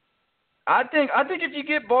 I think if you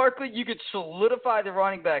get Barkley, you could solidify the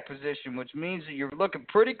running back position, which means that you're looking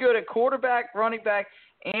pretty good at quarterback, running back,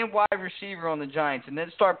 and wide receiver on the Giants, and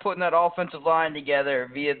then start putting that offensive line together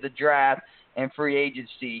via the draft and free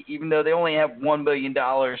agency, even though they only have $1 billion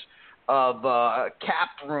of cap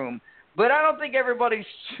room. But I don't think everybody's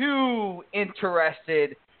too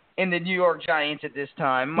interested in the New York Giants at this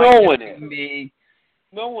time. No one is.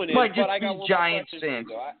 No one is, but I got one Giants more question for you,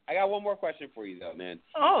 though. I got one more question for you, though, man.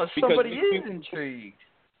 Oh, somebody is intrigued.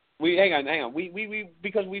 Hang on.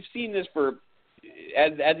 Because we've seen this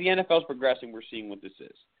as the NFL's progressing, we're seeing what this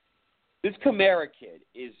is. This Kamara kid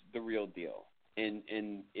is the real deal, and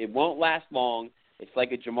it won't last long. It's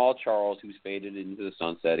like a Jamal Charles who's faded into the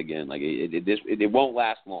sunset again. Like it won't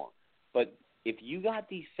last long. But if you got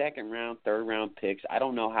these second-round, third-round picks, I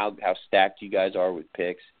don't know how stacked you guys are with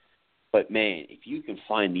picks. But, man, if you can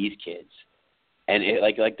find these kids, and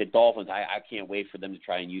like the Dolphins, I can't wait for them to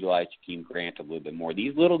try and utilize Jakeem Grant a little bit more.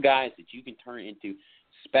 These little guys that you can turn into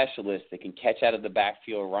specialists that can catch out of the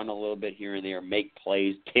backfield, run a little bit here and there, make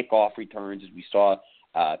plays, kickoff returns, as we saw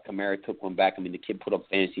Kamara took one back. I mean, the kid put up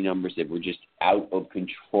fantasy numbers that were just out of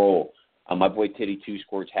control. My boy Titty Two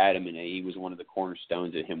Scores had him, and he was one of the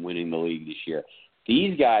cornerstones of him winning the league this year.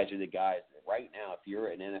 These guys are the guys that right now, if you're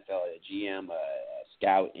an NFL, a GM, a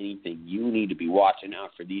scout, anything, you need to be watching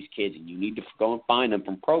out for these kids, and you need to go and find them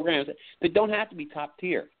from programs that don't have to be top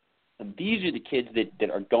tier. And these are the kids that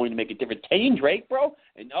are going to make a difference. Kenyon Drake, bro,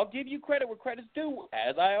 and I'll give you credit where credit's due,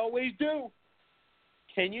 as I always do.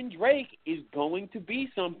 Kenyon Drake is going to be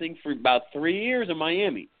something for about 3 years in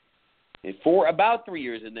Miami. And for about 3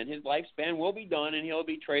 years, and then his lifespan will be done, and he'll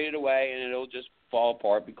be traded away, and it'll just fall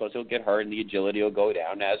apart because he'll get hurt, and the agility will go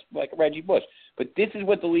down as like Reggie Bush. But this is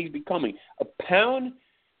what the league's becoming. A pound,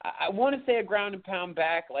 I want to say a ground and pound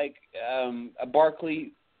back like a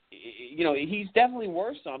Barkley. You know, he's definitely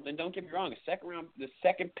worth something. Don't get me wrong. The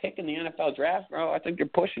second pick in the NFL draft, bro, I think you're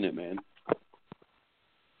pushing it, man.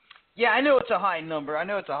 Yeah, I know it's a high number.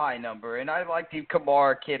 And I like the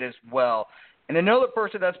Kamara kid as well. And another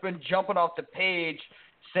person that's been jumping off the page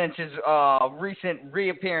since his recent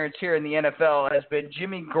reappearance here in the NFL has been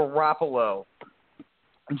Jimmy Garoppolo.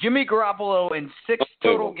 Jimmy Garoppolo in 6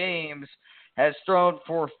 total games has thrown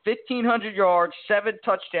for 1,500 yards, 7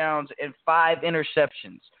 touchdowns, and 5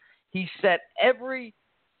 interceptions. He set every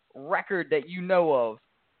record that you know of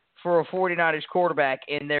for a 49ers quarterback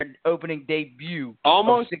in their opening debut of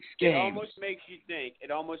 6 games.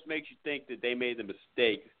 It almost makes you think that they made the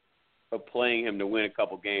mistake of playing him to win a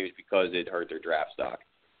couple games because it hurt their draft stock.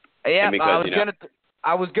 Yeah,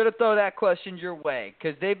 I was gonna throw that question your way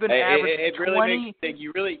because they've been averaging it really 20. Makes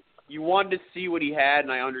you think you wanted to see what he had,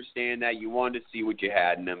 and I understand that you wanted to see what you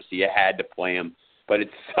had in him, so you had to play him. But it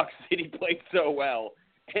sucks that he played so well,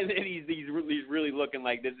 and then he's really looking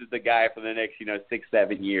like this is the guy for the next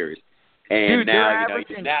 6-7 years. And dude, now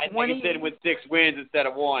he's sitting with 6 wins instead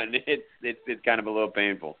of 1. It's kind of a little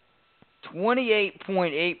painful.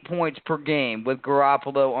 28.8 points per game with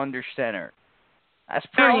Garoppolo under center. That's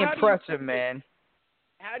pretty impressive, man.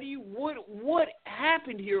 What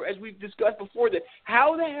happened here, as we've discussed before, that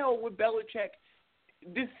how the hell would Belichick,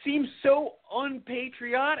 this seems so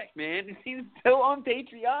unpatriotic, man. It seems so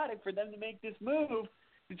unpatriotic for them to make this move,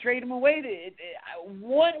 to trade him away.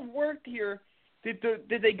 What worked here?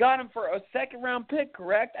 Did they got him for a second-round pick,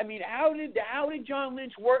 correct? I mean, how did John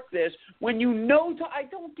Lynch work this when I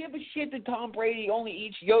don't give a shit that Tom Brady only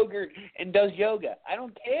eats yogurt and does yoga. I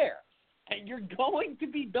don't care. You're going to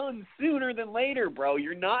be done sooner than later, bro.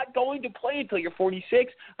 You're not going to play until you're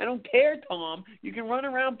 46. I don't care, Tom. You can run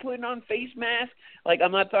around putting on face masks. Like,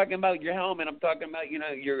 I'm not talking about your helmet. I'm talking about,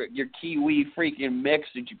 your Kiwi freaking mix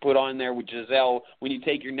that you put on there with Giselle when you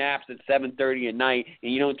take your naps at 7:30 at night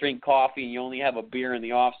and you don't drink coffee and you only have a beer in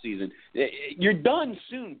the off season. You're done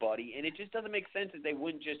soon, buddy, and it just doesn't make sense that they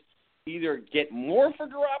wouldn't just either get more for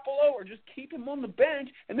Garoppolo or just keep him on the bench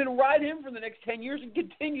and then ride him for the next 10 years and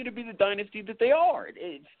continue to be the dynasty that they are.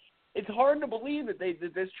 It's hard to believe that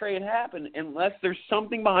this trade happened unless there's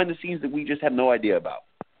something behind the scenes that we just have no idea about.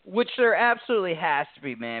 Which there absolutely has to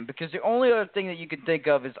be, man, because the only other thing that you can think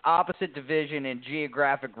of is opposite division and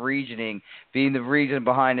geographic regioning being the reason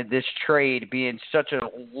behind this trade being such a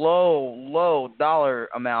low dollar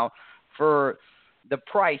amount for the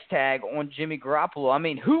price tag on Jimmy Garoppolo. I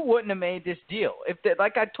mean, who wouldn't have made this deal?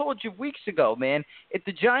 Like I told you weeks ago, man, if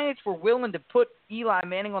the Giants were willing to put Eli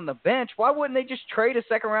Manning on the bench, why wouldn't they just trade a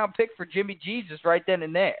second-round pick for Jimmy Jesus right then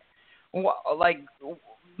and there? Like,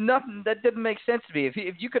 nothing that didn't make sense to me.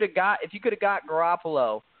 If you could have got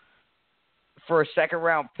Garoppolo for a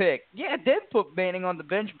second-round pick, yeah, then put Manning on the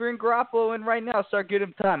bench, bring Garoppolo in right now, start giving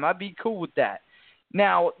him time. I'd be cool with that.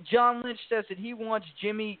 Now, John Lynch says that he wants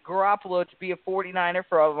Jimmy Garoppolo to be a 49er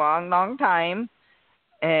for a long, long time.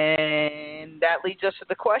 And that leads us to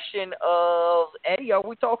the question of, Eddie, are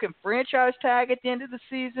we talking franchise tag at the end of the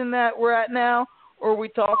season that we're at now? Or are we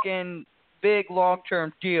talking big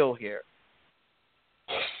long-term deal here?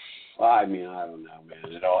 Well, I mean, I don't know, man.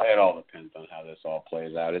 It all depends on how this all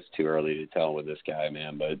plays out. It's too early to tell with this guy,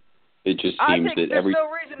 man, but it just seems that there's no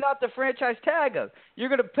reason not to franchise tag him. You're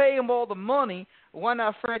going to pay him all the money. Why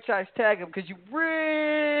not franchise tag him? Because you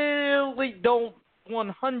really don't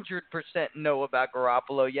 100% know about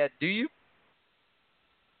Garoppolo yet, do you?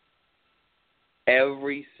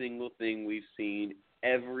 Every single thing we've seen,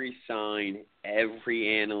 every sign,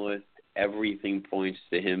 every analyst, everything points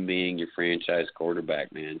to him being your franchise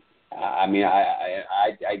quarterback, man. I mean,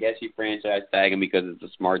 I guess you franchise tag him because it's a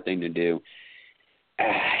smart thing to do.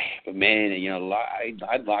 But, man,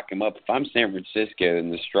 I'd lock him up. If I'm San Francisco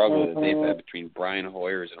and the struggle that they've had between Brian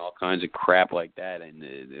Hoyers and all kinds of crap like that and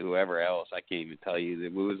whoever else, I can't even tell you.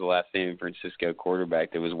 Who was the last San Francisco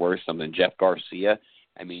quarterback that was worse than Jeff Garcia?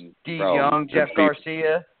 I mean, Steve Young, Jeff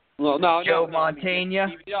Garcia. Well, Joe Montana.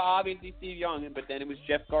 Obviously Steve Young, but then it was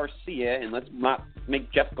Jeff Garcia, and let's not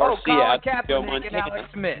make Jeff Garcia out to Joe Montana.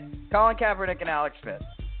 Colin Kaepernick and Alex Smith.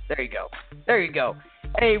 There you go.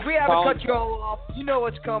 Hey, we haven't cut you all off. You know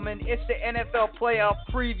what's coming. It's the NFL playoff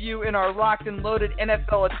preview in our locked and loaded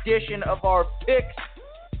NFL edition of our picks.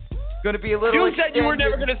 Going to be a little You said you were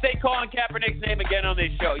never going to say Colin Kaepernick's name again on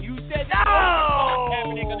this show. You said no!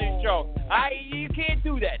 Colin Kaepernick on this show. You can't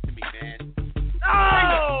do that to me, man.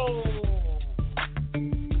 No!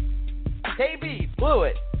 KB, blew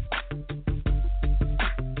it.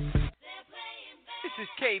 This is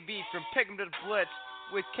KB from Pick 'em to the Blitz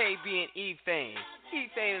with KB and E Fane. E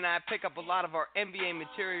Fane and I pick up a lot of our NBA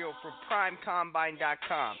material from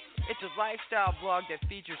PrimeCombine.com. It's a lifestyle blog that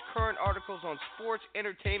features current articles on sports,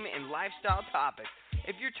 entertainment, and lifestyle topics.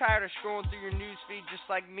 If you're tired of scrolling through your news feed just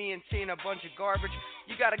like me and seeing a bunch of garbage,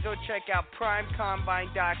 you got to go check out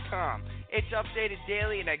PrimeCombine.com. It's updated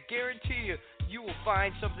daily, and I guarantee you will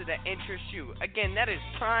find something that interests you. Again, that is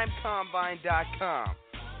PrimeCombine.com.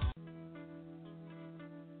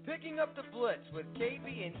 Picking up the Blitz with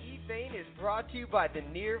KB and E Fane is brought to you by the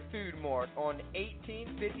Near Food Mart on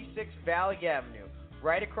 1856 Valley Avenue,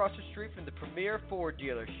 right across the street from the Premier Ford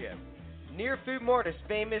dealership. Near Food Mart is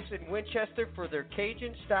famous in Winchester for their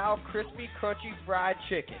Cajun-style crispy, crunchy fried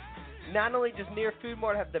chicken. Not only does Near Food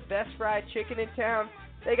Mart have the best fried chicken in town,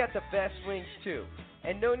 they got the best wings too.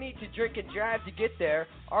 And no need to drink and drive to get there.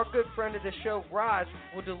 Our good friend of the show, Raj,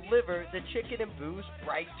 will deliver the chicken and booze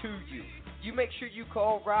right to you. You make sure you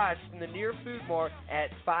call Raj from the Near Food Mart at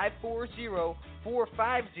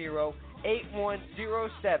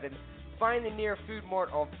 540-450-8107. Find the Near Food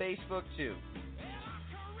Mart on Facebook too.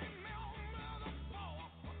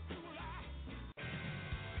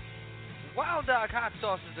 Wild Dog Hot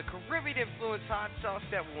Sauce is a Caribbean-influenced hot sauce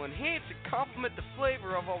that will enhance and complement the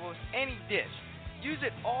flavor of almost any dish. Use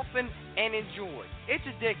it often and enjoy. It's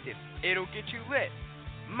addictive. It'll get you lit.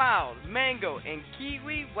 Mild, mango, and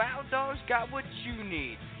kiwi, Wild Dog's got what you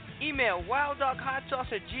need. Email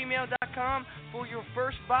wilddoghotsauce@gmail.com for your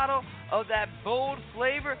first bottle of that bold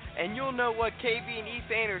flavor, and you'll know what KB and E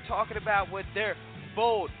Fane are talking about with their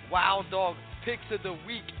bold Wild Dog picks of the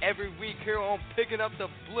week every week here on Picking Up the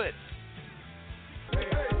Blitz. Hey,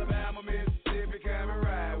 Alabama, Mississippi, come and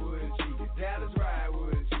ride with a G. Dallas, ride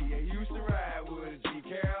with a G. Houston, ride with a G.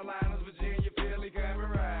 Carolinas, Virginia, Philly, come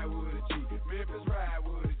and ride with a G.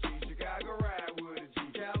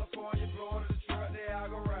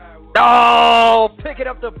 Oh, picking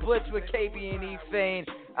up the blitz with KB and E Fane.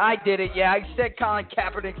 I did it, yeah. I said Colin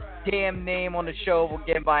Kaepernick's damn name on the show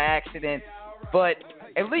again by accident. But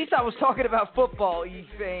at least I was talking about football, E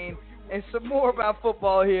Fane. And some more about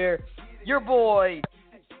football here. Your boy,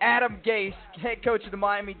 Adam Gase, head coach of the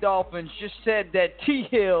Miami Dolphins, just said that T.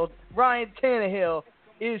 Hill, Ryan Tannehill,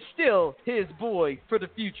 is still his boy for the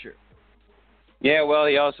future. Yeah, well,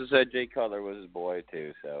 he also said Jay Cutler was his boy,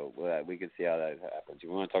 too, so we can see how that happens. You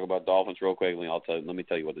want to talk about Dolphins real quickly? Let me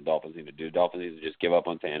tell you what the Dolphins need to do. Dolphins need to just give up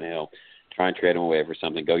on Tannehill, try and trade him away for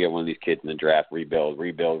something, go get one of these kids in the draft, rebuild.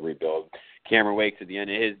 Cameron Wake's at the end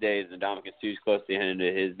of his days, and Dominican Sue's close to the end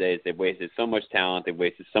of his days. They've wasted so much talent. They've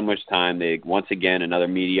wasted so much time. Once again, another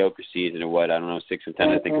mediocre season or 6-10.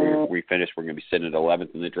 I think we finished. We're going to be sitting at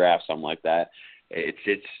 11th in the draft, something like that. It's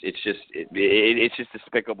just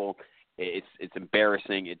despicable. It's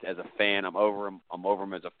embarrassing. As a fan, I'm over him. I'm over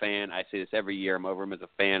him as a fan. I say this every year. I'm over him as a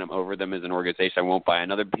fan. I'm over them as an organization. I won't buy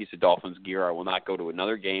another piece of Dolphins gear. I will not go to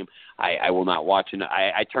another game. I will not watch it.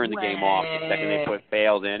 I turn the game off the second they put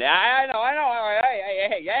fails in. I know.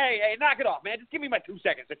 Hey, knock it off, man. Just give me my 2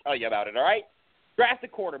 seconds to tell you about it, all right? Draft a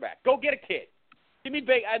quarterback. Go get a kid. Give me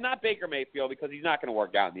not Baker Mayfield, because he's not going to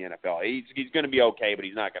work out in the NFL. He's going to be okay, but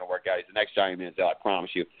he's not going to work out. He's the next Johnny Manziel, I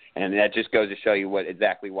promise you. And that just goes to show you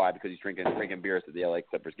exactly why, because he's drinking beers at the LA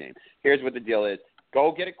Clippers game. Here's what the deal is.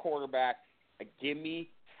 Go get a quarterback. Give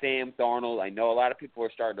me Sam Darnold. I know a lot of people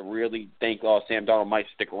are starting to really think, Sam Darnold might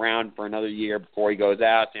stick around for another year before he goes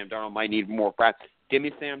out. Sam Darnold might need more practice. Give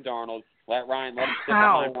me Sam Darnold. Let him sit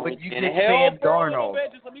behind But you and get Sam Darnold.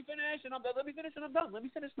 Just let me finish and I'm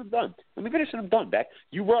done. Beck,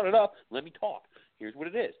 you brought it up. Let me talk. Here's what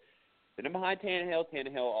it is. Sit him behind Tannehill.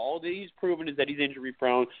 All that he's proven is that he's injury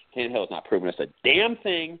prone. Tannehill's not proven us a damn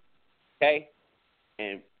thing. Okay?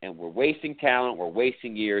 And we're wasting talent. We're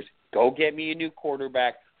wasting years. Go get me a new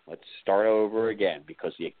quarterback. Let's start over again,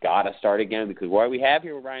 because you got to start again, because what we have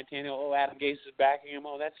here with Ryan Tannehill, Adam Gase is backing him.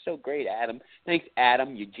 That's so great, Adam. Thanks,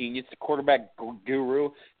 Adam, you genius, the quarterback guru.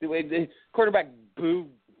 The quarterback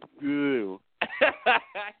boo-goo.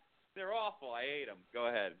 They're awful. I hate them. Go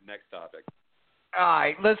ahead. Next topic. All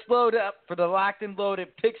right, let's load up for the Locked and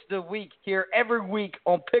Loaded Picks of the Week here every week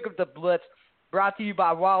on Pick Up the Blitz, brought to you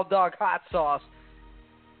by Wild Dog Hot Sauce.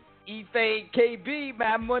 E Fane, KB,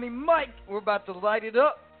 Mad Money Mike, we're about to light it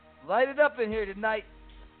up. Light it up in here tonight.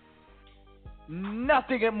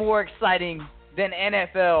 Nothing more exciting than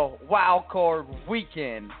NFL Wild Card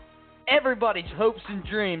Weekend. Everybody's hopes and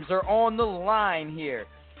dreams are on the line here.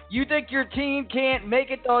 You think your team can't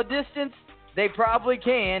make it the distance? They probably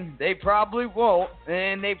can. They probably won't.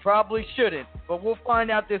 And they probably shouldn't. But we'll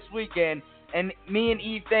find out this weekend. And me and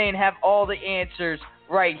E Fane have all the answers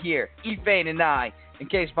right here. E Fane and I, in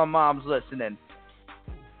case my mom's listening.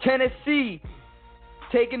 Tennessee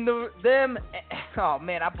taking them. Oh,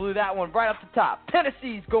 man, I blew that one right off the top.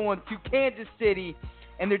 Tennessee's going to Kansas City,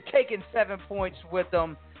 and they're taking 7 points with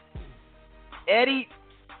them. Eddie,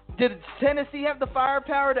 did Tennessee have the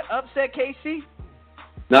firepower to upset KC?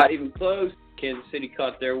 Not even close. Kansas City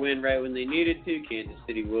caught their win right when they needed to. Kansas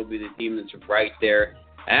City will be the team that's right there.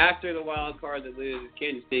 After the wild card that loses,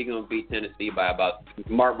 Kansas City going to beat Tennessee by about,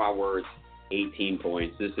 mark my words, 18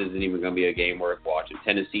 points. This isn't even going to be a game worth watching.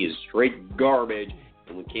 Tennessee is straight garbage.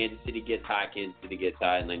 And when Kansas City gets hot, Kansas City gets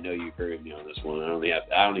hot, and I know you agree with me on this one. I don't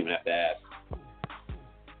even have to ask.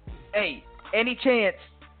 Hey, any chance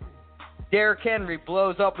Derrick Henry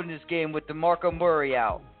blows up in this game with DeMarco Murray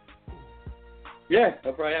out? Yeah,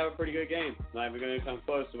 they'll probably have a pretty good game. Not even going to come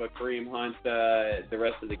close to what Kareem Hunt, the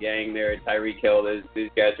rest of the gang there, Tyreek Hill. These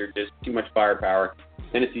guys are just too much firepower.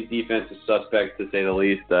 Tennessee's defense is suspect, to say the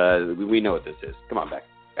least. We know what this is. Come on, Beck.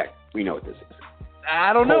 We know what this is.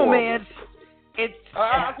 I don't know, man. It's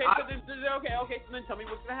okay. So then tell me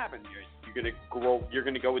what's going to happen. You're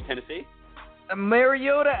going to go with Tennessee?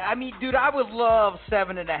 Mariota. I mean, dude, I would love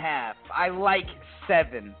 7.5. I like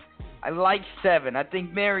 7. I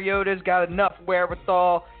think Mariota's got enough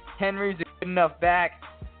wherewithal. Henry's a good enough back.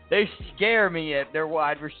 They scare me at their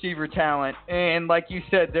wide receiver talent, and like you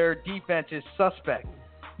said, their defense is suspect.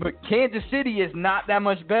 But Kansas City is not that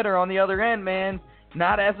much better on the other end, man.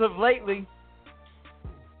 Not as of lately.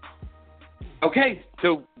 Okay,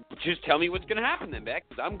 so just tell me what's going to happen then, Beck,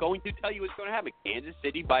 because I'm going to tell you what's going to happen. Kansas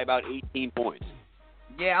City by about 18 points.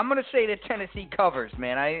 Yeah, I'm going to say that Tennessee covers,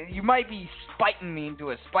 man. You might be spiting me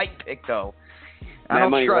into a spite pick, though. I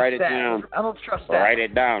don't trust that. I don't trust that. Write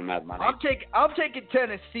it down, Mad Money. I'm taking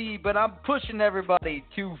Tennessee, but I'm pushing everybody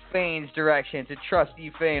to Fane's direction to trust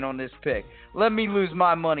E Fane on this pick. Let me lose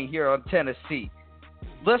my money here on Tennessee.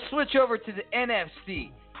 Let's switch over to the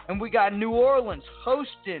NFC, and we got New Orleans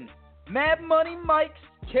hosting Mad Money Mike's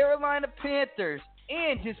Carolina Panthers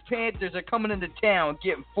and his Panthers are coming into town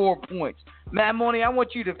getting 4 points. Matt Money, I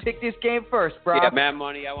want you to pick this game first, bro. Yeah, Matt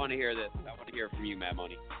Money, I want to hear this. I want to hear from you, Matt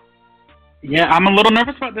Money. Yeah, I'm a little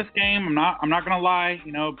nervous about this game. I'm not gonna lie.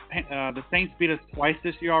 You know, the Saints beat us twice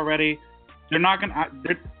this year already. We're not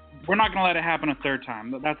gonna let it happen a third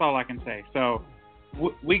time. That's all I can say. So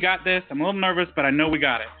we got this. I'm a little nervous, but I know we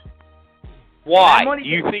got it. Why? Money, do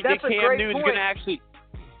you think that Cam Newton's going to actually?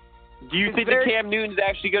 Do you think that Cam Newton's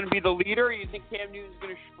actually going to be the leader, or you think Cam Newton's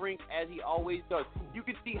going to shrink as he always does? You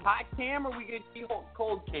could see hot Cam, or we could see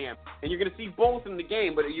cold Cam, and you're going to see both in the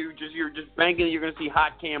game. But you're just banking that you're going to see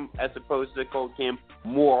hot Cam as opposed to cold Cam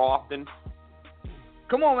more often.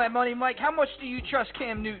 Come on, Matt Money, Mike. How much do you trust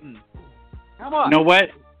Cam Newton? How much? You know what?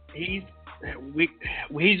 He's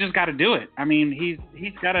just got to do it. I mean,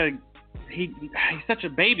 he's such a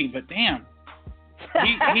baby, but damn.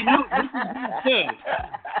 He knows this is good.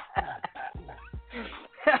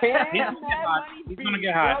 He's going to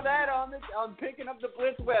get hot. Throw that on picking up the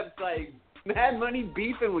Blitz website. Mad Money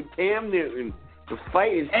beefing with Cam Newton. The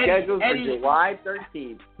fight is scheduled for July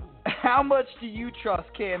 13th. How much do you trust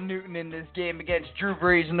Cam Newton in this game against Drew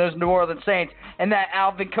Brees and those New Orleans Saints and that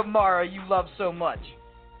Alvin Kamara you love so much?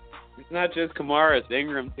 It's not just Kamara, it's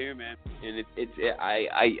Ingram too, man. And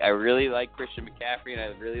I really like Christian McCaffrey, and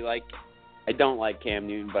I don't like Cam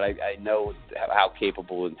Newton, but I know how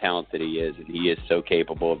capable and talented he is, and he is so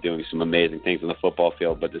capable of doing some amazing things on the football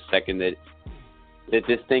field. But the second that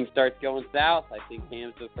this thing starts going south, I think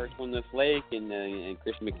Cam's the first one to flake, and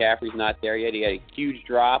Christian McCaffrey's not there yet. He had a huge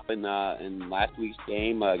drop in last week's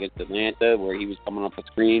game against Atlanta, where he was coming off the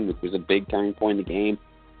screen, which was a big turning point in the game.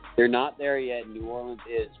 They're not there yet. New Orleans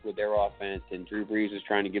is with their offense, and Drew Brees is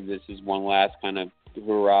trying to give this his one last kind of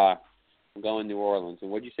hurrah. I'm going New Orleans.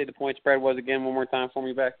 And what did you say the point spread was again? One more time for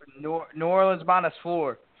me, Beck. New Orleans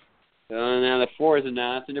 -4. Now the 4 is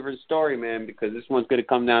that's a different story, man, because this one's going to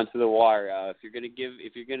come down to the wire. If you're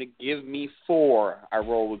going to give me 4, I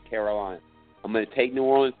roll with Carolina. I'm going to take New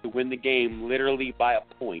Orleans to win the game, literally by a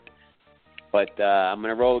point. But I'm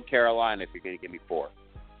going to roll with Carolina if you're going to give me 4.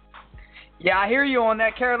 Yeah, I hear you on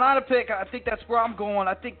that Carolina pick. I think that's where I'm going.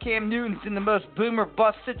 I think Cam Newton's in the most boomer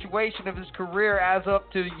bust situation of his career as up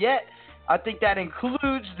to yet. I think that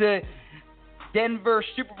includes the Denver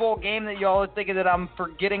Super Bowl game that y'all are thinking that I'm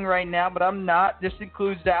forgetting right now, but I'm not. This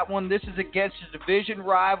includes that one. This is against a division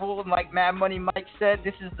rival, and like Mad Money Mike said,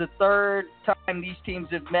 this is the third time these teams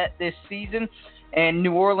have met this season, and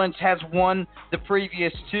New Orleans has won the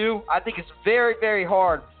previous 2. I think it's very, very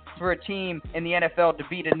hard for a team in the NFL to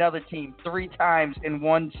beat another team 3 times in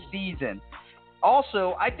one season.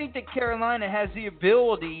 Also, I think that Carolina has the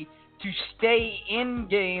ability to stay in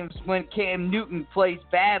games when Cam Newton plays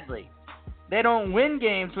badly. They don't win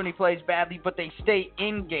games when he plays badly, but they stay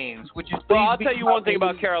in games, which is... Well, I'll tell you one thing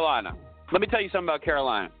about Carolina. Let me tell you something about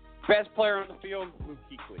Carolina. Best player on the field, Luke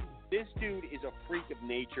Kuechly. This dude is a freak of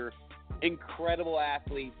nature, incredible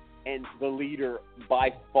athlete, and the leader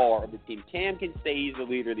by far of the team. Cam can say he's the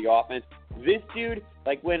leader of the offense. This dude,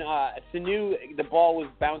 like when Sanu, the ball was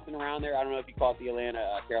bouncing around there. I don't know if you caught the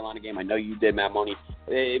Atlanta-Carolina game. I know you did, Matt Money.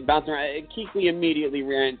 It bounced around. Kuechly immediately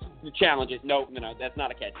ran to challenge it. No, that's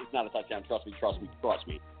not a catch. It's not a touchdown. Trust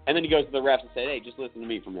me. And then he goes to the refs and said, hey, just listen to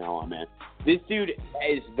me from now on, man. This dude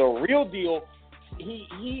is the real deal.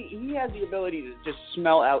 He has the ability to just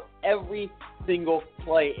smell out every single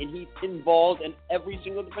play, and he's involved in every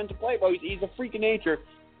single defensive play. Bro, he's a freak of nature.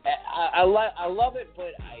 I love it, but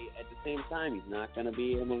at the same time, he's not going to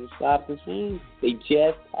be able to stop the Saints. They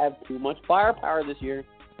just have too much firepower this year.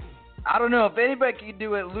 I don't know if anybody can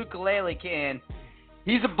do it. Ukulele can.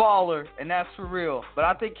 He's a baller, and that's for real. But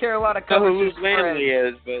I think Carolina covers his spread.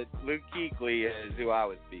 Is, but Luke Kuechly is who I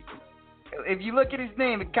was speaking. If you look at his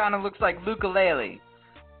name, it kind of looks like ukulele.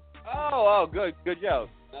 Oh, good joke.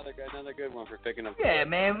 Another good one for picking up. Yeah,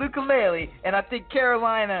 man, ukulele. And I think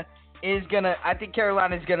Carolina's gonna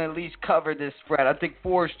at least cover this spread. I think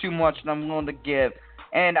 4 is too much, and I'm willing to give.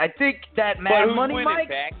 And I think that Mad Money Mike.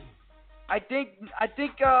 Beck? I think.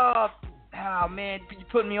 Oh man, you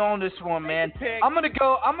put me on this one, man. I'm gonna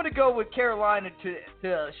go with Carolina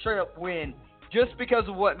to straight up win. Just because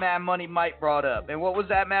of what Mad Money Mike brought up. And what was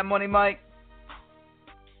that, Mad Money Mike?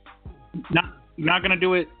 Not going to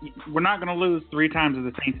do it. We're not going to lose 3 times to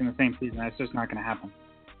the Saints in the same season. That's just not going to happen.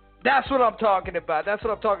 That's what I'm talking about.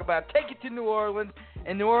 Take it to New Orleans.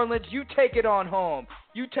 And New Orleans, you take it on home.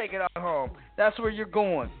 That's where you're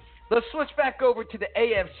going. Let's switch back over to the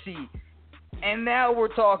AFC. And now we're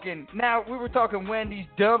talking. We were talking Wendy's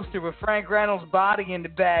dumpster with Frank Reynolds' body in the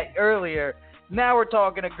back earlier. Now we're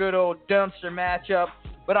talking a good old dumpster matchup.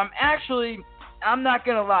 But I'm actually I'm not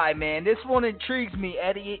going to lie, man. This one intrigues me,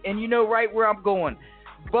 Eddie, and you know right where I'm going.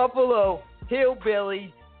 Buffalo,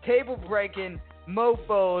 hillbilly, table-breaking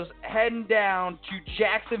mofos heading down to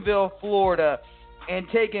Jacksonville, Florida, and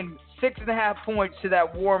taking 6.5 points to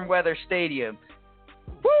that warm weather stadium.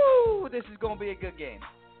 Woo! This is going to be a good game.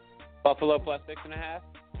 Buffalo plus 6.5?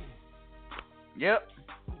 Yep.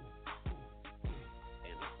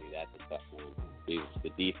 That's a tough one. The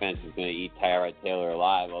defense is going to eat Tyrod Taylor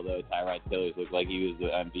alive, although Tyrod Taylor's looked like he was the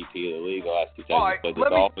MVP of the league the last 2 times. All right,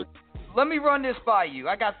 let me run this by you.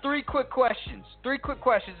 I got 3 quick questions. 3 quick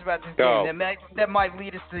questions about this game that might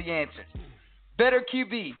lead us to the answers. Better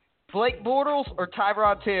QB, Blake Bortles or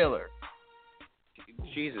Tyrod Taylor?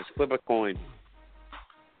 Jesus, flip a coin.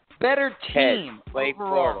 Better team Blake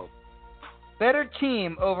overall. Bortles. Better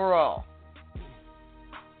team overall.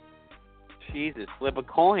 Jesus, flip a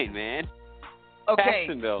coin, man. Okay.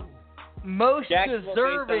 Jacksonville. Most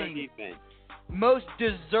deserving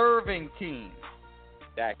team.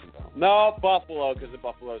 Jacksonville. No, Buffalo, because of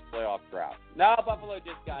Buffalo's playoff drought. No, Buffalo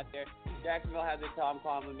just got there. Jacksonville has a Tom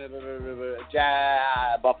Coughlin.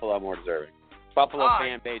 Buffalo more deserving. Buffalo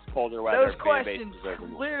fan base, colder weather. Those questions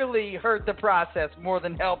clearly hurt the process more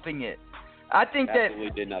than helping it. I think absolutely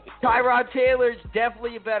did nothing. Tyrod Taylor's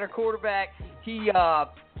definitely a better quarterback. He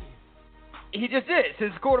just is.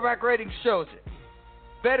 His quarterback rating shows it.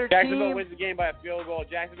 Better Jacksonville team. wins the game by a field goal.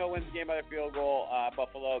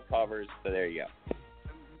 Buffalo covers. So there you go.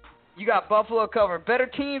 You got Buffalo covering. Better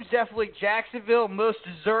teams, definitely Jacksonville. Most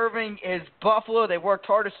deserving is Buffalo. They worked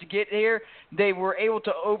hardest to get here. They were able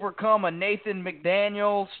to overcome a Nathan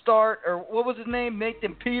McDaniel start, or what was his name?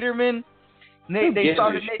 Nathan Peterman. They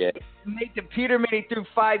started Nathan Peterman. He threw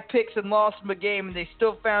 5 picks and lost them a game, and they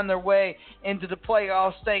still found their way into the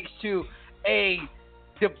playoffs thanks to a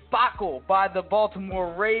debacle by the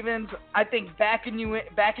Baltimore Ravens. I think backing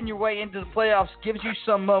your way into the playoffs gives you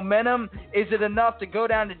some momentum. Is it enough to go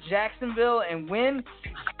down to Jacksonville and win?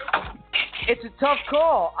 It's a tough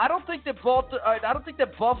call. I don't think that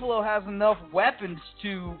Buffalo has enough weapons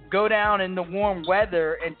to go down in the warm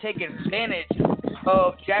weather and take advantage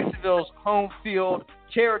of Jacksonville's home field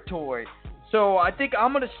territory. So I think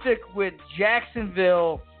I'm going to stick with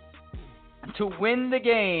Jacksonville to win the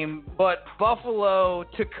game, but Buffalo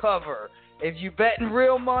to cover. If you're betting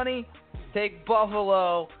real money, take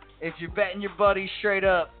Buffalo. If you're betting your buddies straight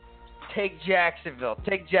up, take Jacksonville.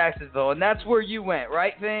 Take Jacksonville. And that's where you went,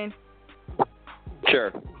 right, Fane?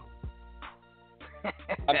 Sure.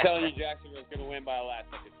 I'm telling you, Jacksonville's going to win by a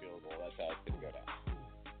last-second field goal. That's how it's going to go down.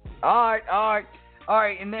 All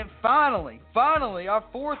right. And then finally, our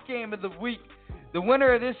 4th game of the week. The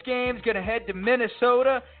winner of this game is going to head to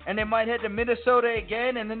Minnesota, and they might head to Minnesota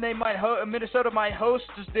again, and then Minnesota might host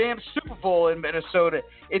this damn Super Bowl in Minnesota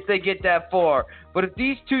if they get that far. But if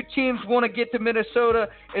these 2 teams want to get to Minnesota,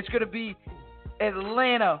 it's going to be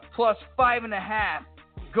Atlanta plus 5.5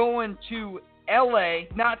 going to L.A.,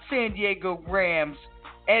 not San Diego Rams.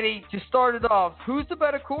 Eddie, to start it off, who's the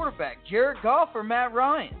better quarterback, Jared Goff or Matt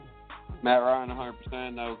Ryan? Matt Ryan,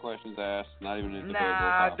 100%, no questions asked. Not even a debate.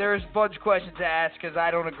 Nah, there's a bunch of questions to ask because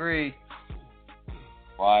I don't agree.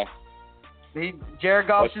 Why? Jared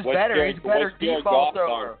Goff's just better. He's a better deep ball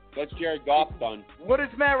thrower. What's Jared Goff done? What has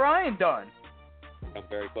Matt Ryan done? I'm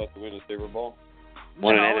very close to winning the Super Bowl.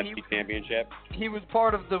 Won an NFC championship. He was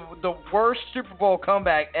part of the worst Super Bowl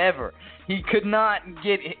comeback ever. He could not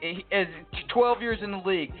get 12 years in the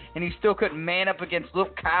league, and he still couldn't man up against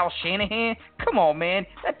little Kyle Shanahan. Come on, man.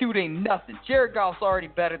 That dude ain't nothing. Jared Goff's already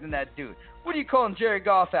better than that dude. What are you calling Jared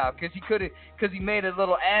Goff out? Because he made a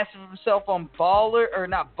little ass of himself on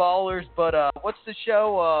not Ballers, but what's the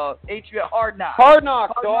show? HBO Hard Knocks. Hard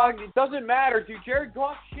Knocks, dog. It doesn't matter, dude. Jared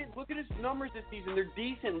Goff, shit. Look at his numbers this season. They're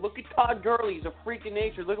decent. Look at Todd Gurley. He's a freak of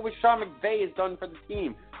nature. Look at what Sean McVay has done for the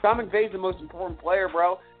team. Sean McVay's the most important player,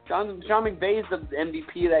 bro. Sean McVay is the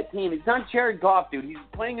MVP of that team. It's not Jared Goff, dude. He's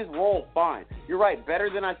playing his role fine. You're right. Better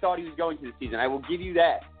than I thought he was going to this season. I will give you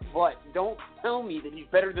that. But don't tell me that he's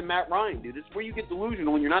better than Matt Ryan, dude. This is where you get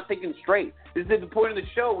delusional when you're not thinking straight. This is the point of the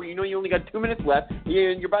show where you know you only got 2 minutes left, and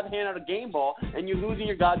you're about to hand out a game ball, and you're losing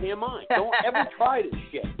your goddamn mind. Don't ever try this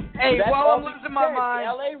shit. Hey, while I'm losing my mind,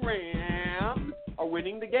 the LA Rams are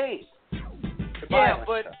winning the game. Yeah,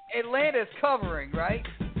 but Atlanta's covering, right?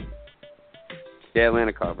 Yeah,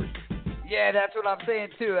 Atlanta covers. Yeah, that's what I'm saying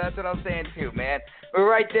too. Man. We're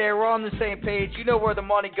right there. We're on the same page. You know where the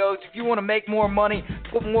money goes. If you want to make more money,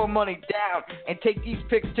 put more money down and take these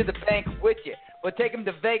picks to the bank with you. but take them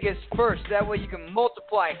to Vegas first. That way you can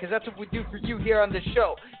multiply it, because that's what we do for you here on the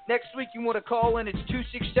show. Next week you want to call in, it's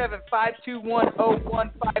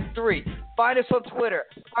 267-521-0153. Find us on Twitter.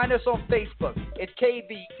 Find us on Facebook. It's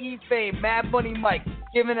KB, E Fane, Mad Money Mike,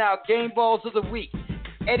 giving out game balls of the week.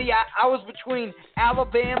 Eddie, I was between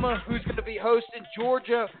Alabama, who's going to be hosting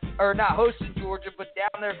Georgia, or not hosting Georgia, but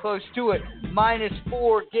down there close to it,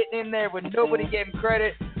 -4, getting in there with nobody getting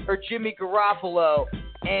credit, or Jimmy Garoppolo.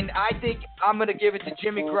 And I think I'm going to give it to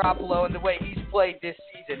Jimmy Garoppolo and the way he's played this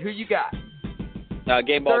season. Who you got?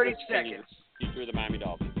 Game ball. 30 seconds. He threw the Miami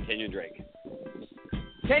Dolphins. Kenyon Drake.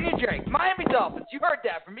 Kenyon Drake, Miami Dolphins. You heard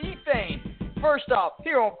that from E Fane. First off,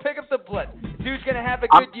 here on Pick Up the Blitz. Dude's going to have a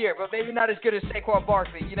good year, but maybe not as good as Saquon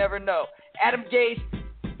Barkley. You never know. Adam Gase,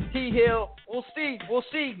 T. Hill. We'll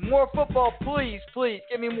see. More football, please.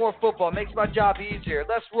 Give me more football. Makes my job easier.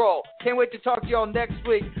 Let's roll. Can't wait to talk to y'all next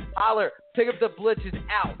week. Holler. Pick Up the Blitz is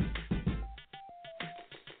out.